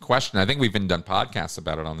type question. I think we've even done podcasts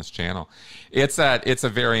about it on this channel. It's a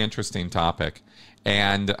very interesting topic.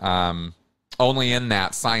 And, only in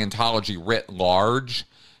that Scientology writ large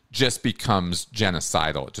just becomes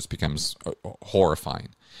genocidal. It just becomes horrifying.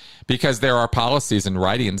 Because there are policies and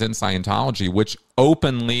writings in Scientology which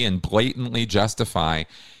openly and blatantly justify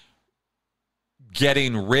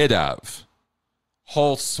getting rid of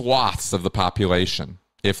whole swaths of the population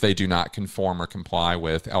if they do not conform or comply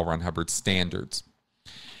with L. Ron Hubbard's standards.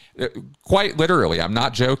 Quite literally, I'm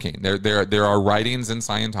not joking. There are writings in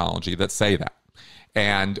Scientology that say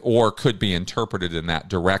that, or could be interpreted in that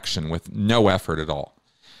direction with no effort at all.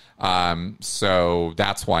 So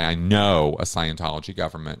that's why I know a Scientology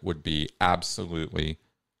government would be absolutely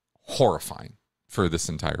horrifying for this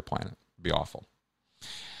entire planet. It'd be awful.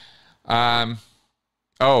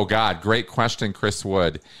 Oh, God, great question, Chris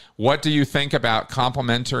Wood. What do you think about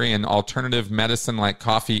complementary and alternative medicine like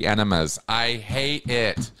coffee enemas? I hate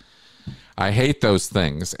it. I hate those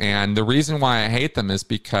things. And the reason why I hate them is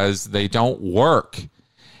because they don't work.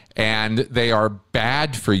 And they are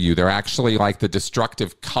bad for you. They're actually like the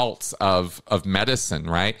destructive cults of medicine,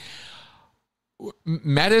 right?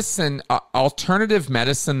 Medicine, alternative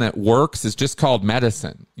medicine that works is just called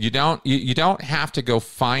medicine. You don't have to go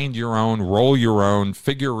find your own, roll your own,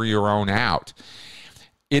 figure your own out.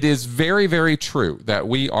 It is very, very true that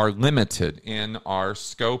we are limited in our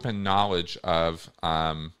scope and knowledge of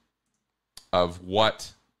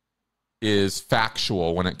what is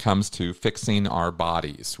factual when it comes to fixing our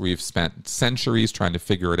bodies. We've spent centuries trying to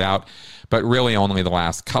figure it out, but really only the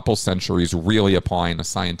last couple centuries really applying a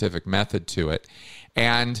scientific method to it.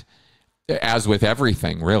 And as with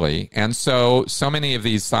everything, really. And so many of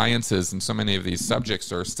these sciences and so many of these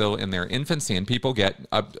subjects are still in their infancy, and people get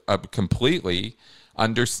completely,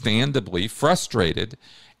 understandably frustrated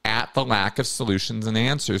at the lack of solutions and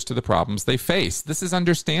answers to the problems they face. This is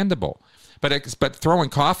understandable. But throwing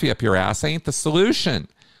coffee up your ass ain't the solution.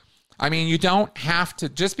 I mean, you don't have to,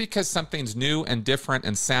 just because something's new and different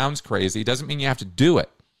and sounds crazy doesn't mean you have to do it.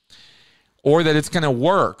 Or that it's going to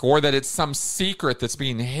work, or that it's some secret that's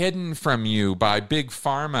being hidden from you by big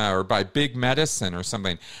pharma or by big medicine or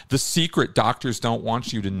something. The secret doctors don't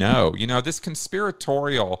want you to know. This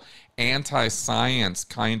conspiratorial anti-science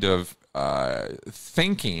kind of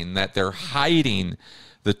thinking that they're hiding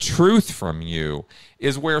the truth from you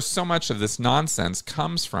is where so much of this nonsense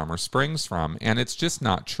comes from or springs from, and it's just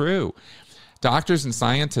not true. Doctors and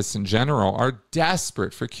scientists in general are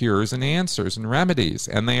desperate for cures and answers and remedies,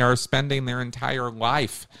 and they are spending their entire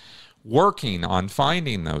life working on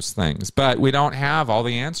finding those things, but we don't have all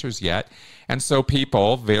the answers yet. And so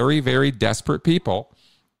people, very, very desperate people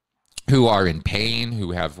who are in pain,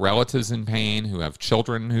 who have relatives in pain, who have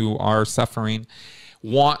children who are suffering,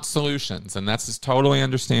 want solutions, and that's just totally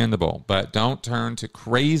understandable. But don't turn to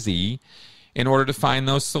crazy in order to find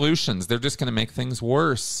those solutions. They're just going to make things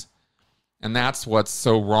worse. And that's what's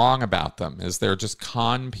so wrong about them, is they're just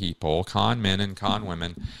con people, con men and con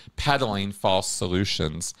women, peddling false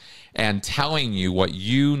solutions and telling you what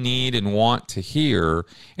you need and want to hear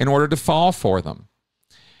in order to fall for them.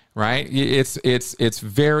 Right? It's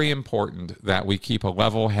very important that we keep a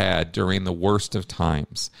level head during the worst of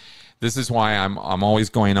times. This is why I'm always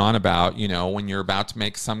going on about, when you're about to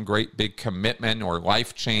make some great big commitment or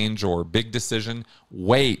life change or big decision,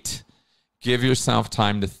 wait. Give yourself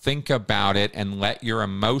time to think about it and let your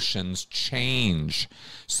emotions change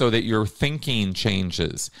so that your thinking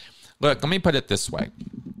changes. Look, let me put it this way.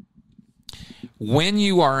 When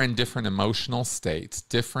you are in different emotional states,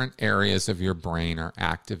 different areas of your brain are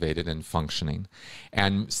activated and functioning.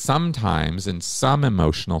 And sometimes in some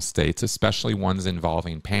emotional states, especially ones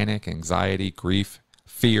involving panic, anxiety, grief,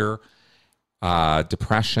 fear,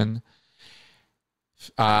 depression,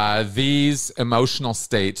 these emotional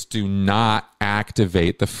states do not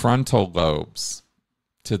activate the frontal lobes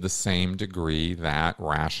to the same degree that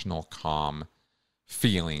rational, calm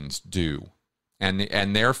feelings do.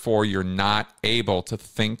 And therefore, you're not able to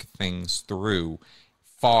think things through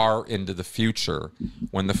far into the future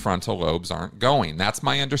when the frontal lobes aren't going. That's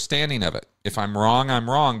my understanding of it. If I'm wrong, I'm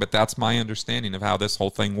wrong, but that's my understanding of how this whole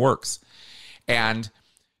thing works. And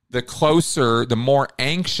the more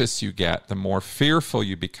anxious you get, the more fearful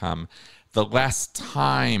you become, the less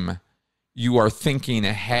time you are thinking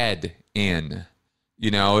ahead in.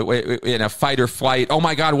 In a fight or flight, oh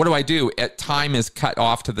my God, what do I do? Time is cut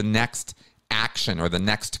off to the next action or the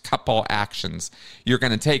next couple actions you're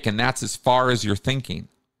going to take, and that's as far as you're thinking.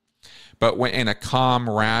 But when in a calm,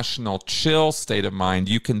 rational, chill state of mind,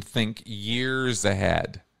 you can think years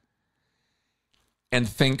ahead and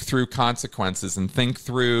think through consequences and think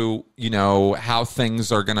through, how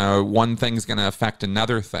one thing's going to affect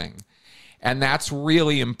another thing. And that's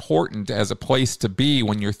really important as a place to be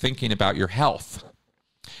when you're thinking about your health,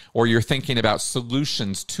 or you're thinking about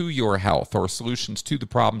solutions to your health or solutions to the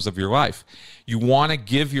problems of your life. You want to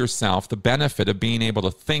give yourself the benefit of being able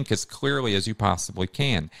to think as clearly as you possibly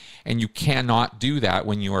can. And you cannot do that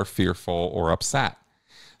when you are fearful or upset.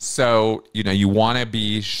 So, you want to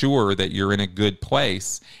be sure that you're in a good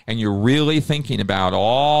place and you're really thinking about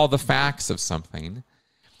all the facts of something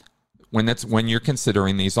when you're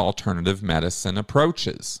considering these alternative medicine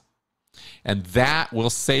approaches. And that will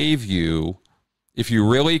save you. If you're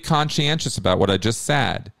really conscientious about what I just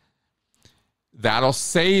said, that'll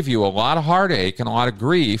save you a lot of heartache and a lot of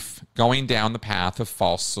grief going down the path of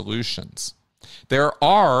false solutions. There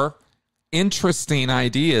are interesting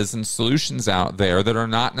ideas and solutions out there that are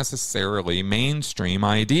not necessarily mainstream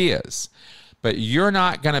ideas, but you're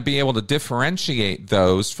not going to be able to differentiate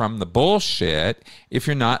those from the bullshit if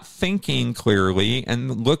you're not thinking clearly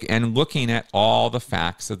and looking at all the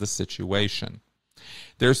facts of the situation.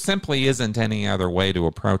 There simply isn't any other way to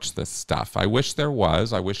approach this stuff. I wish there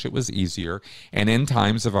was. I wish it was easier. And in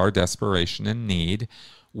times of our desperation and need,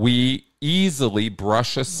 we easily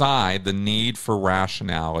brush aside the need for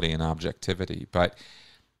rationality and objectivity. But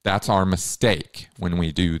that's our mistake when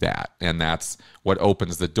we do that. And that's what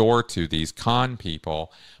opens the door to these con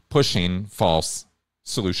people pushing false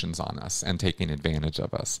solutions on us and taking advantage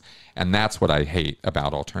of us. And that's what I hate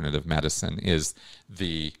about alternative medicine, is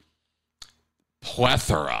the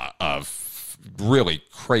plethora of really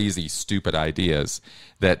crazy, stupid ideas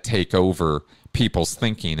that take over people's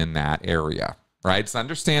thinking in that area. Right? It's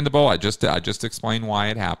understandable. I just explained why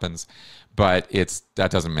it happens, but that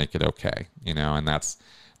doesn't make it okay, and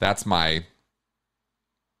that's my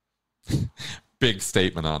big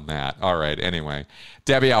statement on that. All right. Anyway,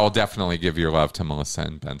 Debbie, I will definitely give your love to Melissa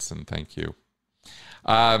and Benson. Thank you.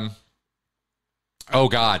 Oh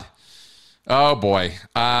God. Oh boy.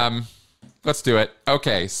 Let's do it.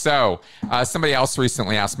 Okay, so somebody else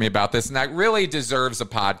recently asked me about this, and that really deserves a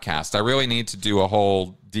podcast. I really need to do a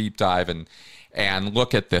whole deep dive and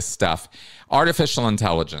look at this stuff. Artificial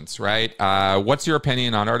intelligence, right? What's your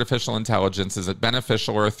opinion on artificial intelligence? Is it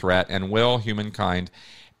beneficial or a threat? And will humankind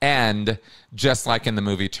end just like in the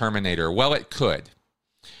movie Terminator? Well, it could.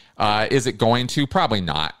 Is it going to? Probably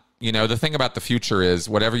not. The thing about the future is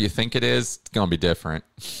whatever you think it is, it's going to be different.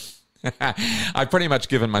 I've pretty much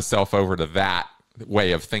given myself over to that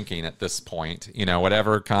way of thinking at this point.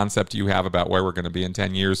 Whatever concept you have about where we're going to be in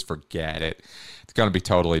 10 years, forget it. It's going to be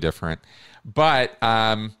totally different. But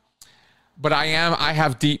I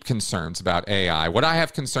have deep concerns about AI. What I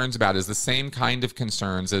have concerns about is the same kind of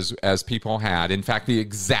concerns as people had. In fact, the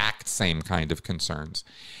exact same kind of concerns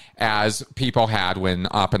as people had when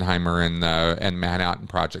Oppenheimer and Manhattan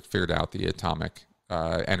Project figured out the atomic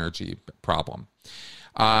energy problem.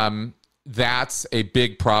 That's a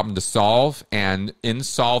big problem to solve, and in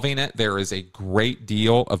solving it, there is a great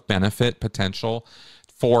deal of benefit potential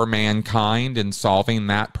for mankind in solving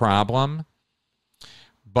that problem.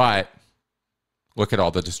 But look at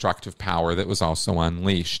all the destructive power that was also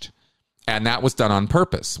unleashed. And that was done on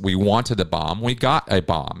purpose. We wanted a bomb. We got a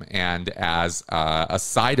bomb. And as a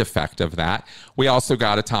side effect of that, we also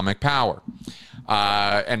got atomic power.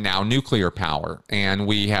 And now nuclear power. And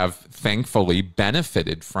we have thankfully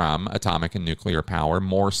benefited from atomic and nuclear power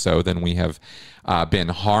more so than we have been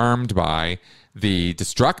harmed by the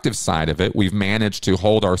destructive side of it. We've managed to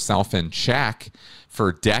hold ourselves in check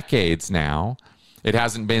for decades now. It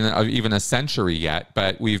hasn't been even a century yet,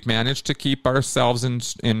 but we've managed to keep ourselves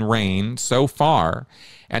in rein so far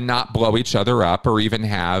and not blow each other up or even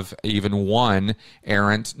have even one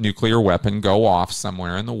errant nuclear weapon go off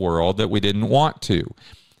somewhere in the world that we didn't want to.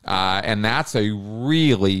 And that's a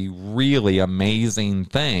really, really amazing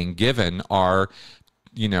thing given our,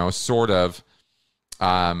 sort of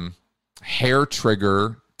hair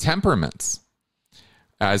trigger temperaments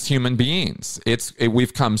as human beings.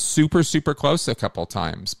 We've come super, super close a couple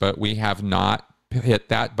times, but we have not hit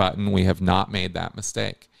that button. We have not made that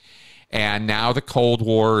mistake. And now the Cold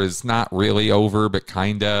War is not really over, but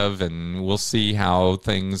kind of, and we'll see how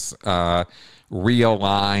things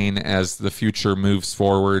realign as the future moves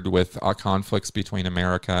forward with conflicts between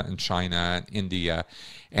America and China and India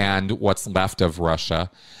and what's left of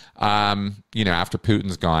Russia. After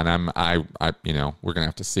Putin's gone, we're going to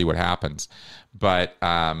have to see what happens. But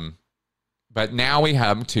now we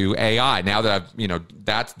have to AI. Now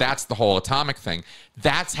that that's the whole atomic thing.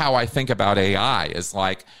 That's how I think about AI is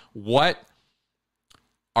like, what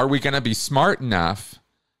are we going to be smart enough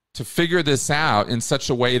to figure this out in such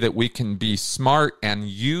a way that we can be smart and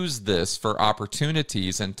use this for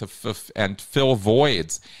opportunities and to and fill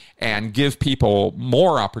voids and give people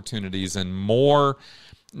more opportunities and more,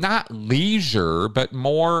 not leisure, but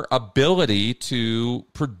more ability to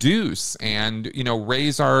produce and,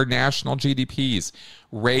 raise our national GDPs,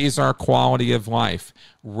 raise our quality of life,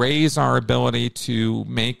 raise our ability to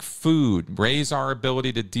make food, raise our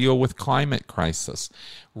ability to deal with climate crisis.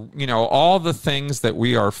 All the things that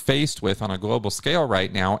we are faced with on a global scale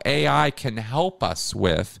right now, AI can help us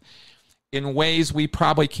with in ways we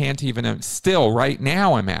probably can't even still right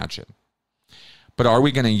now imagine. But are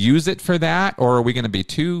we going to use it for that, or are we going to be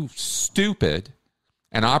too stupid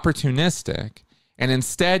and opportunistic and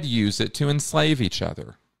instead use it to enslave each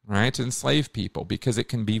other, right? To enslave people, because it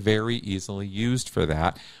can be very easily used for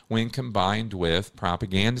that when combined with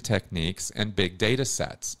propaganda techniques and big data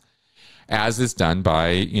sets, as is done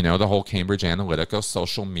by, the whole Cambridge Analytica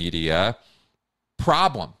social media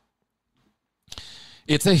problem.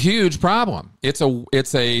 It's a huge problem. It's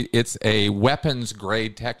a weapons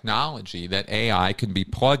grade technology that AI can be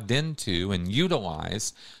plugged into and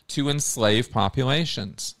utilized to enslave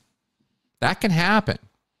populations. That can happen.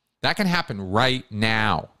 That can happen right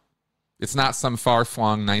now. It's not some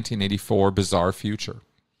far-flung 1984 bizarre future.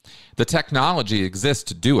 The technology exists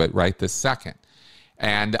to do it right this second.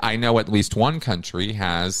 And I know at least one country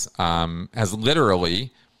has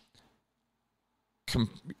literally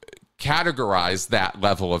categorized that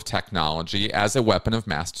level of technology as a weapon of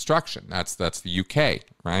mass destruction. That's the UK,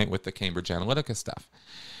 right, with the Cambridge Analytica stuff.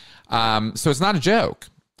 So it's not a joke,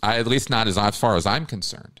 at least not as far as I'm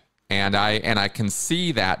concerned. And I can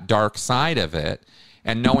see that dark side of it,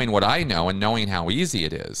 and knowing what I know and knowing how easy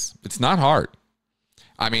it is, it's not hard.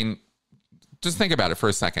 I mean, just think about it for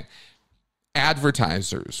a second.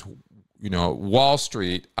 Advertisers, Wall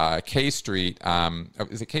Street, K Street,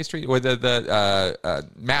 is it K Street? Or the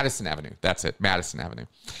Madison Avenue. That's it, Madison Avenue.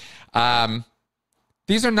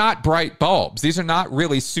 These are not bright bulbs. These are not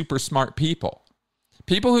really super smart people.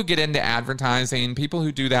 People who get into advertising, people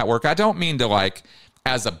who do that work, I don't mean to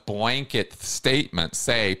as a blanket statement,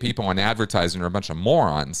 say people in advertising are a bunch of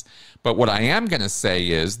morons. But what I am going to say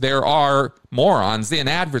is there are morons in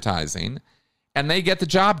advertising, and they get the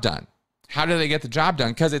job done. How do they get the job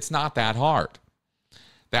done? Because it's not that hard.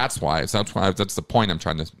 That's the point I'm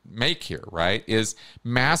trying to make here, right? Is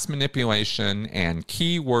mass manipulation and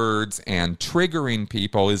keywords and triggering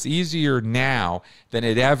people is easier now than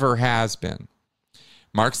it ever has been.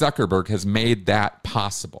 Mark Zuckerberg has made that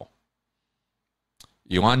possible.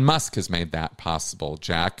 Elon Musk has made that possible.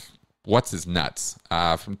 Jack, what's his nuts,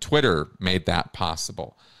 from Twitter made that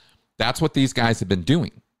possible. That's what these guys have been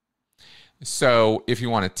doing. So if you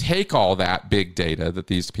want to take all that big data that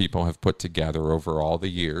these people have put together over all the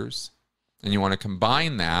years, and you want to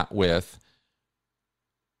combine that with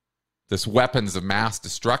this weapons of mass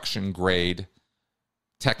destruction grade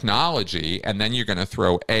technology, and then you're going to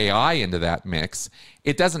throw AI into that mix,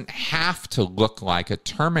 it doesn't have to look like a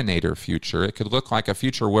Terminator future. It could look like a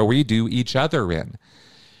future where we do each other in.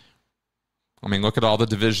 I mean, look at all the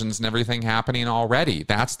divisions and everything happening already.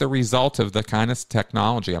 That's the result of the kind of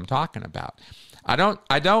technology I'm talking about. I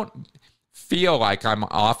don't feel like I'm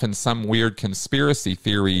off in some weird conspiracy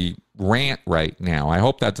theory rant right now. I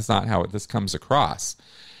hope that's not how this comes across,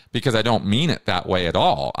 because I don't mean it that way at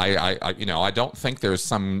all. I don't think there's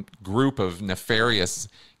some group of nefarious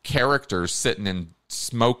characters sitting in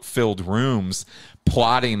smoke-filled rooms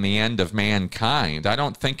plotting the end of mankind. I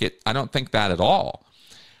don't think that at all.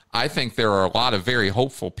 I think there are a lot of very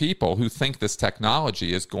hopeful people who think this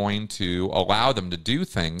technology is going to allow them to do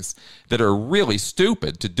things that are really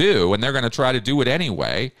stupid to do, and they're going to try to do it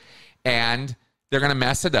anyway, and they're going to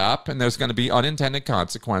mess it up, and there's going to be unintended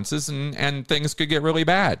consequences, and things could get really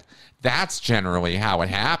bad. That's generally how it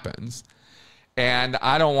happens, and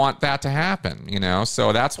I don't want that to happen,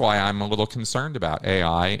 so that's why I'm a little concerned about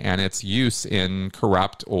AI and its use in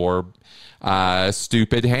corrupt or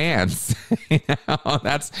stupid hands.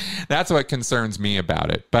 That's what concerns me about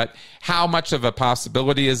it. But how much of a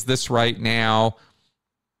possibility is this right now?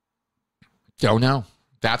 Don't know.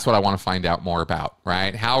 That's what I want to find out more about,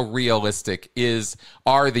 right? How realistic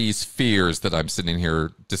are these fears that I'm sitting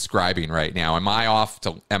here describing right now? Am I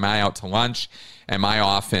out to lunch? Am I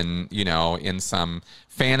off in some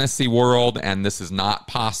fantasy world and this is not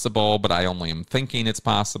possible, but I only am thinking it's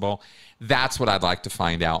possible? That's what I'd like to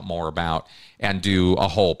find out more about and do a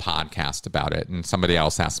whole podcast about it. And somebody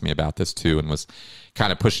else asked me about this too and was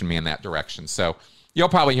kind of pushing me in that direction. So you'll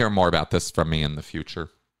probably hear more about this from me in the future.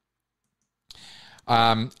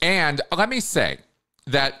 And let me say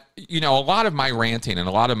that, a lot of my ranting and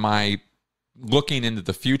a lot of my looking into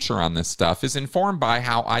the future on this stuff is informed by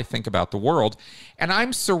how I think about the world. And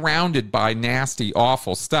I'm surrounded by nasty,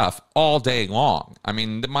 awful stuff all day long. I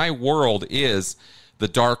mean, my world is the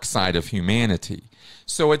dark side of humanity.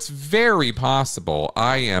 So it's very possible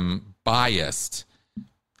I am biased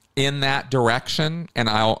in that direction, and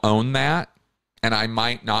I'll own that. And I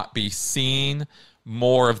might not be seeing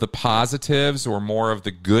more of the positives or more of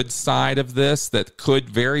the good side of this that could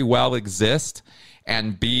very well exist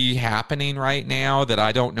and be happening right now that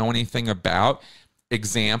I don't know anything about.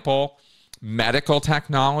 Example, medical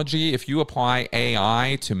technology. If you apply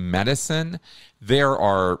AI to medicine, there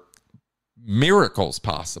are miracles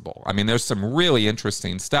possible. I mean, there's some really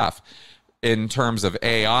interesting stuff in terms of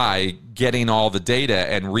AI getting all the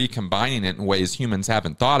data and recombining it in ways humans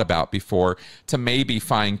haven't thought about before to maybe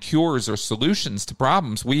find cures or solutions to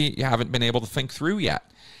problems we haven't been able to think through yet.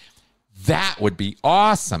 That would be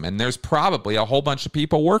awesome. And there's probably a whole bunch of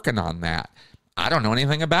people working on that. I don't know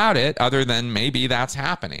anything about it other than maybe that's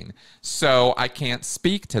happening. So I can't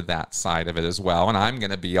speak to that side of it as well. And I'm going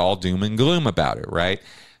to be all doom and gloom about it, right?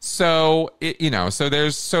 So,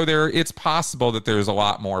 it's possible that there's a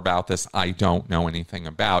lot more about this I don't know anything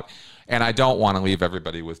about. And I don't want to leave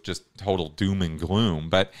everybody with just total doom and gloom.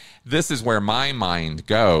 But this is where my mind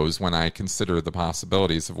goes when I consider the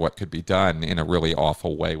possibilities of what could be done in a really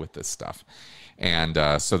awful way with this stuff.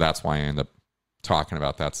 And so that's why I end up talking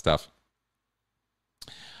about that stuff.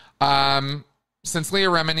 Since Leah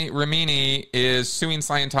Remini is suing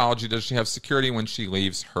Scientology, does she have security when she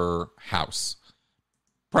leaves her house?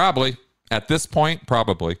 Probably. At this point,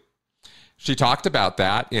 probably. She talked about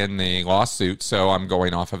that in the lawsuit, so I'm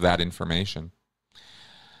going off of that information.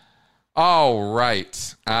 All right.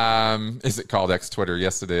 Is it called X Twitter?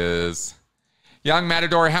 Yes, it is. Young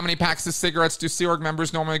Matador, how many packs of cigarettes do Sea Org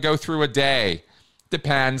members normally go through a day?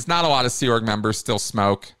 Depends. Not a lot of Sea Org members still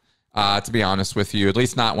smoke, to be honest with you. At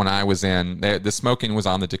least not when I was in. The smoking was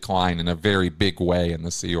on the decline in a very big way in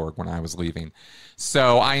the Sea Org when I was leaving.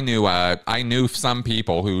 So I knew some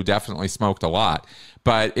people who definitely smoked a lot,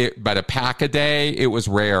 but a pack a day, it was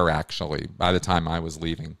rare actually by the time I was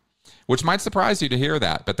leaving, which might surprise you to hear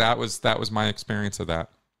that, but that was my experience of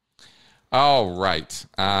that. All right,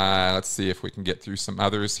 let's see if we can get through some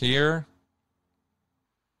others here.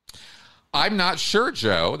 I'm not sure,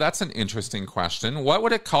 Joe. That's an interesting question. What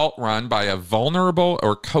would a cult run by a vulnerable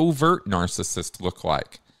or covert narcissist look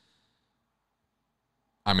like?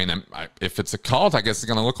 I mean, if it's a cult, I guess it's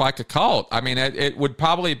going to look like a cult. I mean, it would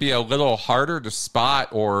probably be a little harder to spot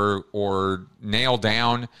or nail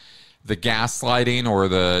down the gaslighting or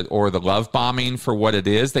the love bombing for what it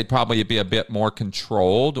is. They'd probably be a bit more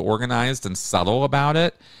controlled, organized, and subtle about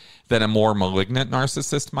it than a more malignant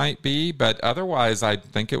narcissist might be. But otherwise, I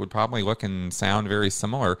think it would probably look and sound very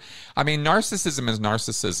similar. I mean, narcissism is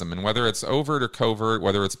narcissism, and whether it's overt or covert,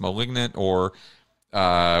 whether it's malignant or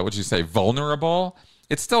vulnerable,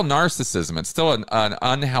 it's still narcissism. It's still an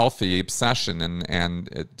unhealthy obsession and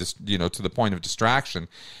it just, to the point of distraction,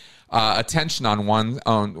 attention on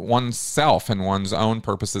oneself and one's own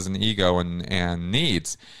purposes and ego and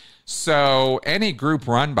needs. So any group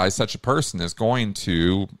run by such a person is going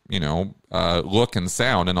to, look and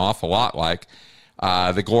sound an awful lot like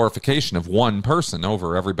the glorification of one person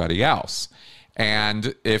over everybody else.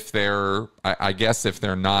 And if they're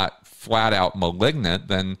not flat out malignant,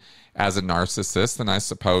 then as a narcissist, then I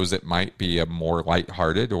suppose it might be a more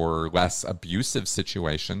lighthearted or less abusive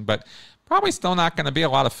situation, but probably still not going to be a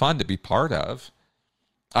lot of fun to be part of.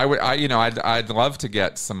 I'd love to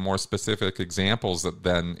get some more specific examples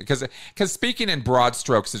because speaking in broad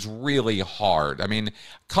strokes is really hard. I mean,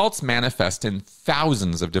 cults manifest in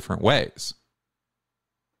thousands of different ways.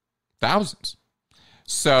 Thousands.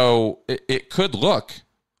 So it could look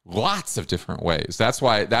lots of different ways. That's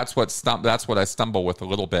what I stumble with a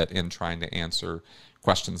little bit in trying to answer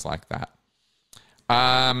questions like that.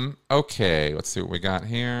 Okay, let's see what we got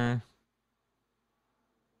here.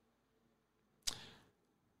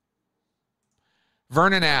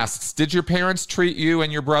 Vernon asks, did your parents treat you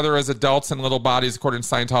and your brother as adults in little bodies according to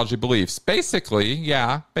Scientology beliefs? Basically,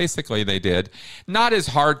 yeah, basically they did. Not as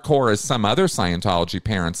hardcore as some other Scientology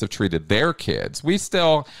parents have treated their kids. We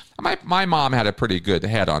still, my mom had a pretty good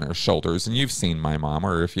head on her shoulders, and you've seen my mom,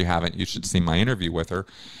 or if you haven't, you should see my interview with her.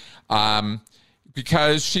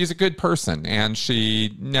 Because she's a good person, and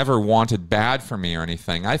she never wanted bad for me or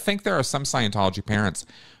anything. I think there are some Scientology parents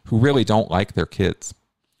who really don't like their kids.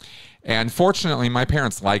 And fortunately, my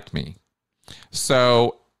parents liked me.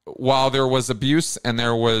 So while there was abuse and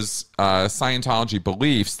there was Scientology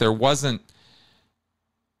beliefs, there wasn't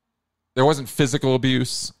physical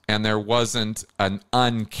abuse, and there wasn't an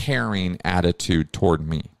uncaring attitude toward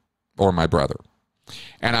me or my brother.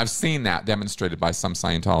 And I've seen that demonstrated by some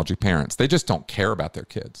Scientology parents. They just don't care about their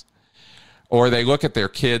kids. Or they look at their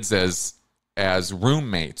kids as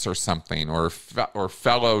roommates or something, or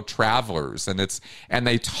fellow travelers, and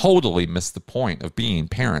they totally miss the point of being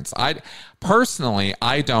parents. I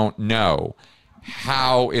don't know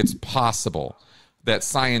how it's possible that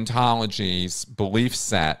Scientology's belief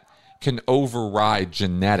set can override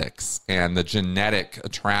genetics and the genetic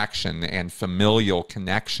attraction and familial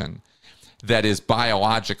connection that is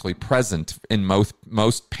biologically present in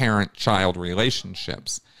most parent-child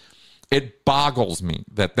relationships. It boggles me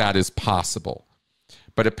that is possible.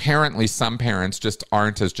 But apparently some parents just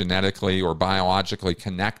aren't as genetically or biologically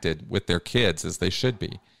connected with their kids as they should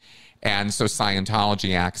be. And so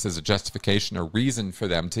Scientology acts as a justification or reason for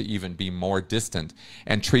them to even be more distant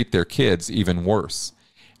and treat their kids even worse.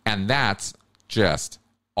 And that's just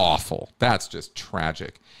awful. That's just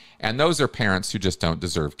tragic. And those are parents who just don't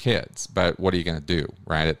deserve kids. But what are you going to do,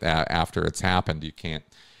 right? After it's happened, you can't,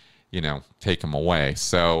 take them away.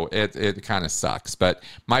 So it kind of sucks. But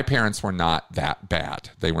my parents were not that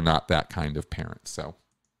bad. They were not that kind of parents. So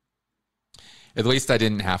at least I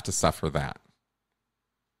didn't have to suffer that.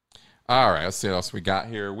 All right, let's see what else we got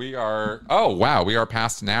here. We are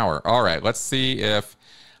past an hour. All right, let's see if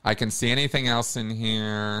I can see anything else in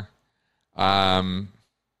here.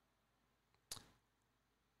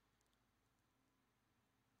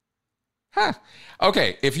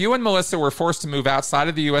 Okay, if you and Melissa were forced to move outside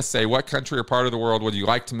of the USA, what country or part of the world would you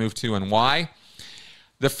like to move to, and why?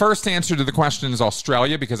 The first answer to the question is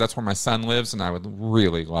Australia, because that's where my son lives, and I would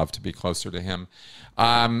really love to be closer to him.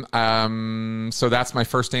 So that's my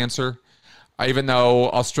first answer. Even though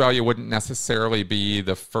Australia wouldn't necessarily be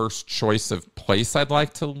the first choice of place I'd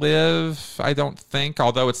like to live, I don't think,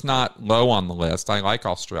 although it's not low on the list. I like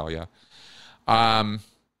Australia.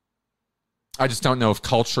 I just don't know if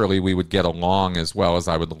culturally we would get along as well as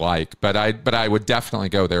I would like, but I would definitely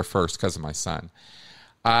go there first because of my son.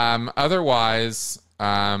 Otherwise,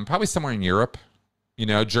 probably somewhere in Europe.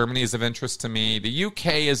 Germany is of interest to me. The UK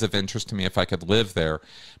is of interest to me if I could live there,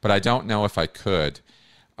 but I don't know if I could.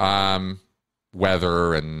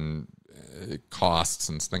 Weather and costs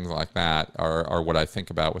and things like that are what I think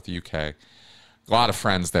about with the UK. A lot of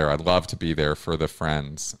friends there. I'd love to be there for the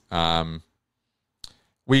friends.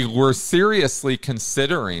 We were seriously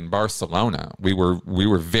considering Barcelona. We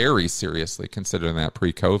were very seriously considering that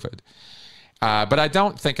pre-COVID. But I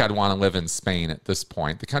don't think I'd want to live in Spain at this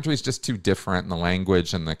point. The country is just too different, and the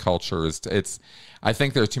language and the culture I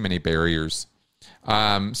think there are too many barriers.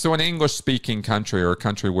 So an English-speaking country, or a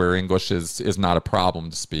country where English is not a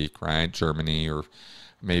problem to speak, right? Germany, or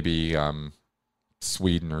maybe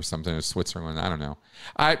Sweden or something, or Switzerland. I don't know.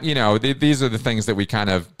 These are the things that we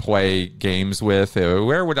kind of play games with.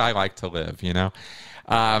 Where would I like to live?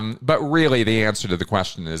 But really, the answer to the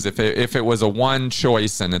question is if it was a one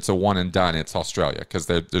choice and it's a one and done, it's Australia, because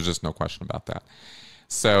there's just no question about that.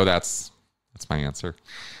 So that's my answer.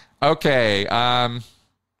 Okay.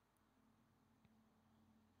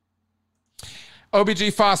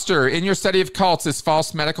 OBG Foster, in your study of cults, is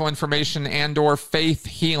false medical information and or faith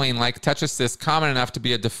healing like Touch Assist common enough to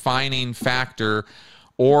be a defining factor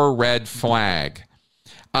or red flag?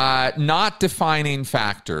 Not defining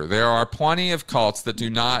factor. There are plenty of cults that do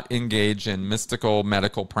not engage in mystical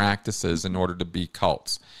medical practices in order to be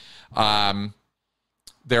cults.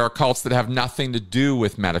 There are cults that have nothing to do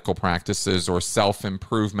with medical practices or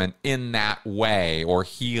self-improvement in that way, or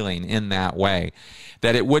healing in that way,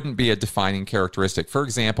 that it wouldn't be a defining characteristic. For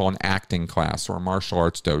example, an acting class or a martial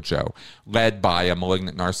arts dojo led by a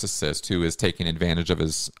malignant narcissist who is taking advantage of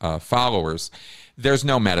his followers. There's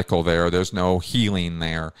no medical there. There's no healing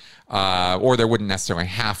there. Or there wouldn't necessarily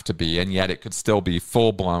have to be, and yet it could still be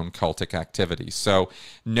full-blown cultic activity. So,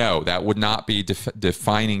 no, that would not be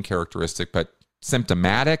defining characteristic, but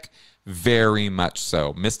symptomatic, Very much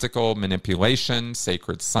so. Mystical manipulation,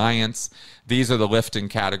 sacred science. These are the Lifton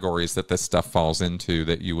categories that this stuff falls into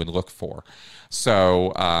that you would look for.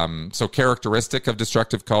 So, so characteristic of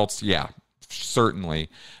destructive cults, yeah, certainly,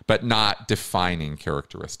 but not defining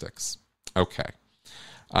characteristics. Okay.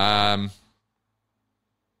 Yeah.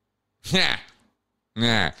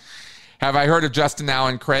 Yeah. Have I heard of Justin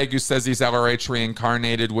Allen Craig, who says he's LRH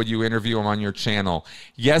reincarnated? Would you interview him on your channel?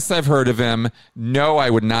 Yes, I've heard of him. No,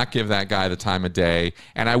 I would not give that guy the time of day,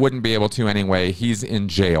 and I wouldn't be able to anyway. He's in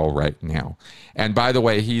jail right now. And by the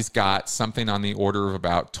way, he's got something on the order of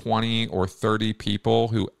about 20 or 30 people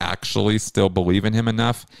who actually still believe in him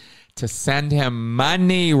enough to send him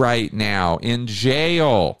money right now in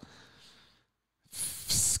jail.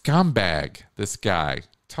 Scumbag, this guy.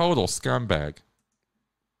 Total scumbag.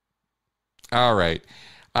 All right.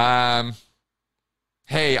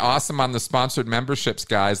 Hey, awesome on the sponsored memberships,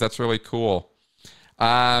 guys. That's really cool.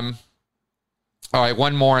 All right,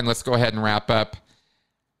 one more, and let's go ahead and wrap up.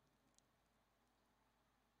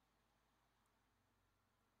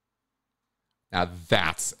 Now,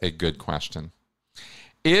 that's a good question.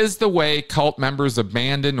 Is the way cult members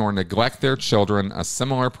abandon or neglect their children a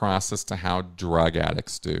similar process to how drug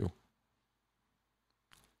addicts do?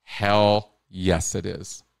 Hell, yes, it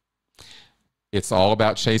is. It's all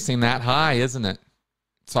about chasing that high, isn't it?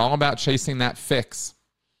 It's all about chasing that fix.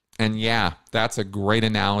 And yeah, that's a great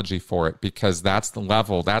analogy for it, because that's the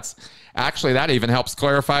level. That's actually, that even helps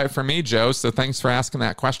clarify it for me, Joe. So thanks for asking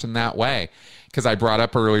that question that way, because I brought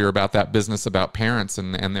up earlier about that business about parents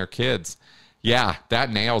and their kids. Yeah, that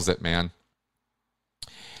nails it, man.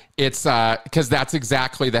 It's because that's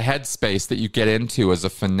exactly the headspace that you get into as a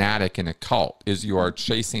fanatic in a cult, is you are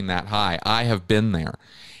chasing that high. I have been there.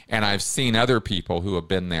 And I've seen other people who have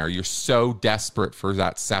been there. You're so desperate for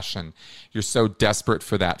that session. You're so desperate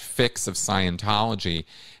for that fix of Scientology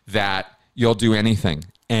that you'll do anything.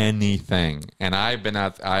 And I've been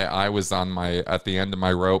I was on at the end of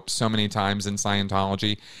my rope so many times in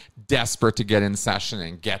Scientology, desperate to get in session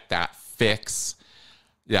and get that fix,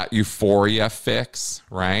 that euphoria fix,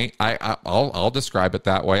 right? I'll describe it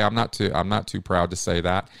that way. I'm not too proud to say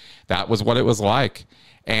that. That was what it was like.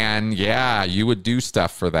 And yeah, you would do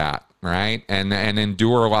stuff for that, right? And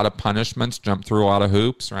endure a lot of punishments, jump through a lot of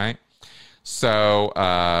hoops, right? So,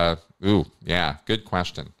 yeah, good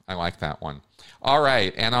question. I like that one. All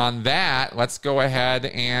right, and on that, let's go ahead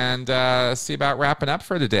and see about wrapping up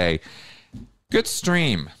for today. Good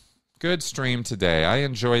stream. Good stream today. I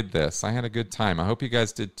enjoyed this. I had a good time. I hope you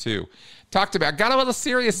guys did too. Got a little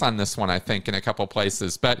serious on this one, I think, in a couple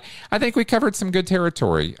places, but I think we covered some good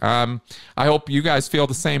territory. I hope you guys feel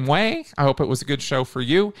the same way. I hope it was a good show for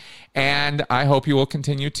you, and I hope you will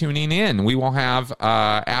continue tuning in. We will have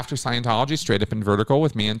After Scientology, Straight Up and Vertical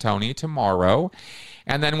with me and Tony tomorrow,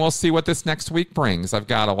 and then we'll see what this next week brings. I've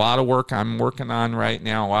got a lot of work I'm working on right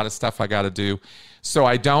now, a lot of stuff I got to do. So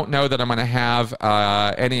I don't know that I'm going to have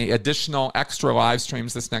any additional extra live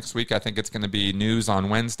streams this next week. I think it's going to be news on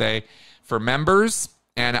Wednesday for members.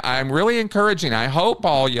 And I'm really encouraging. I hope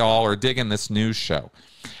all y'all are digging this news show.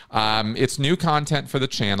 It's new content for the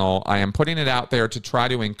channel. I am putting it out there to try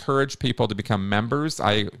to encourage people to become members.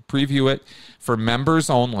 I preview it for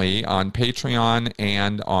members only on Patreon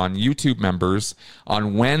and on YouTube members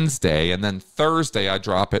on Wednesday. And then Thursday, I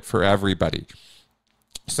drop it for everybody.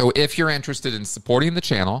 So if you're interested in supporting the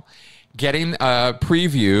channel, getting a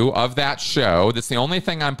preview of that show, that's the only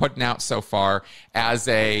thing I'm putting out so far as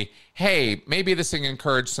a, hey, maybe this is going to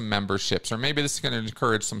encourage some memberships, or maybe this is going to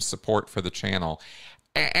encourage some support for the channel.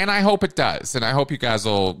 And I hope it does. And I hope you guys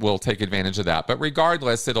will take advantage of that. But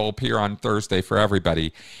regardless, it'll appear on Thursday for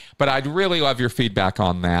everybody. But I'd really love your feedback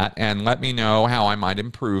on that. And let me know how I might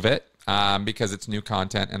improve it, because it's new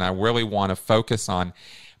content. And I really want to focus on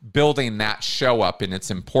building that show up in its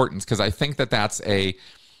importance, because I think that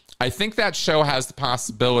show has the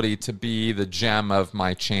possibility to be the gem of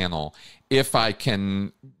my channel if I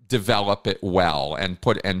can develop it well and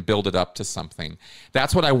build it up to something.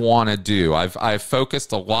 That's what I want to do. I've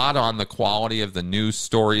focused a lot on the quality of the news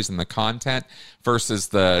stories and the content versus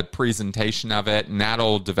the presentation of it, and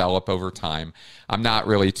that'll develop over time. I'm not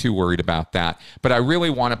really too worried about that, but I really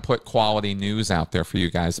want to put quality news out there for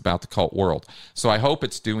you guys about the cult world. So I hope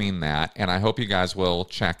it's doing that, and I hope you guys will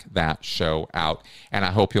check that show out, and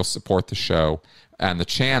I hope you'll support the show and the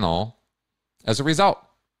channel as a result.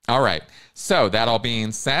 All right. So that all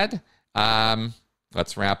being said,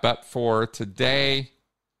 let's wrap up for today.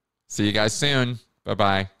 See you guys soon.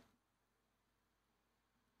 Bye-bye.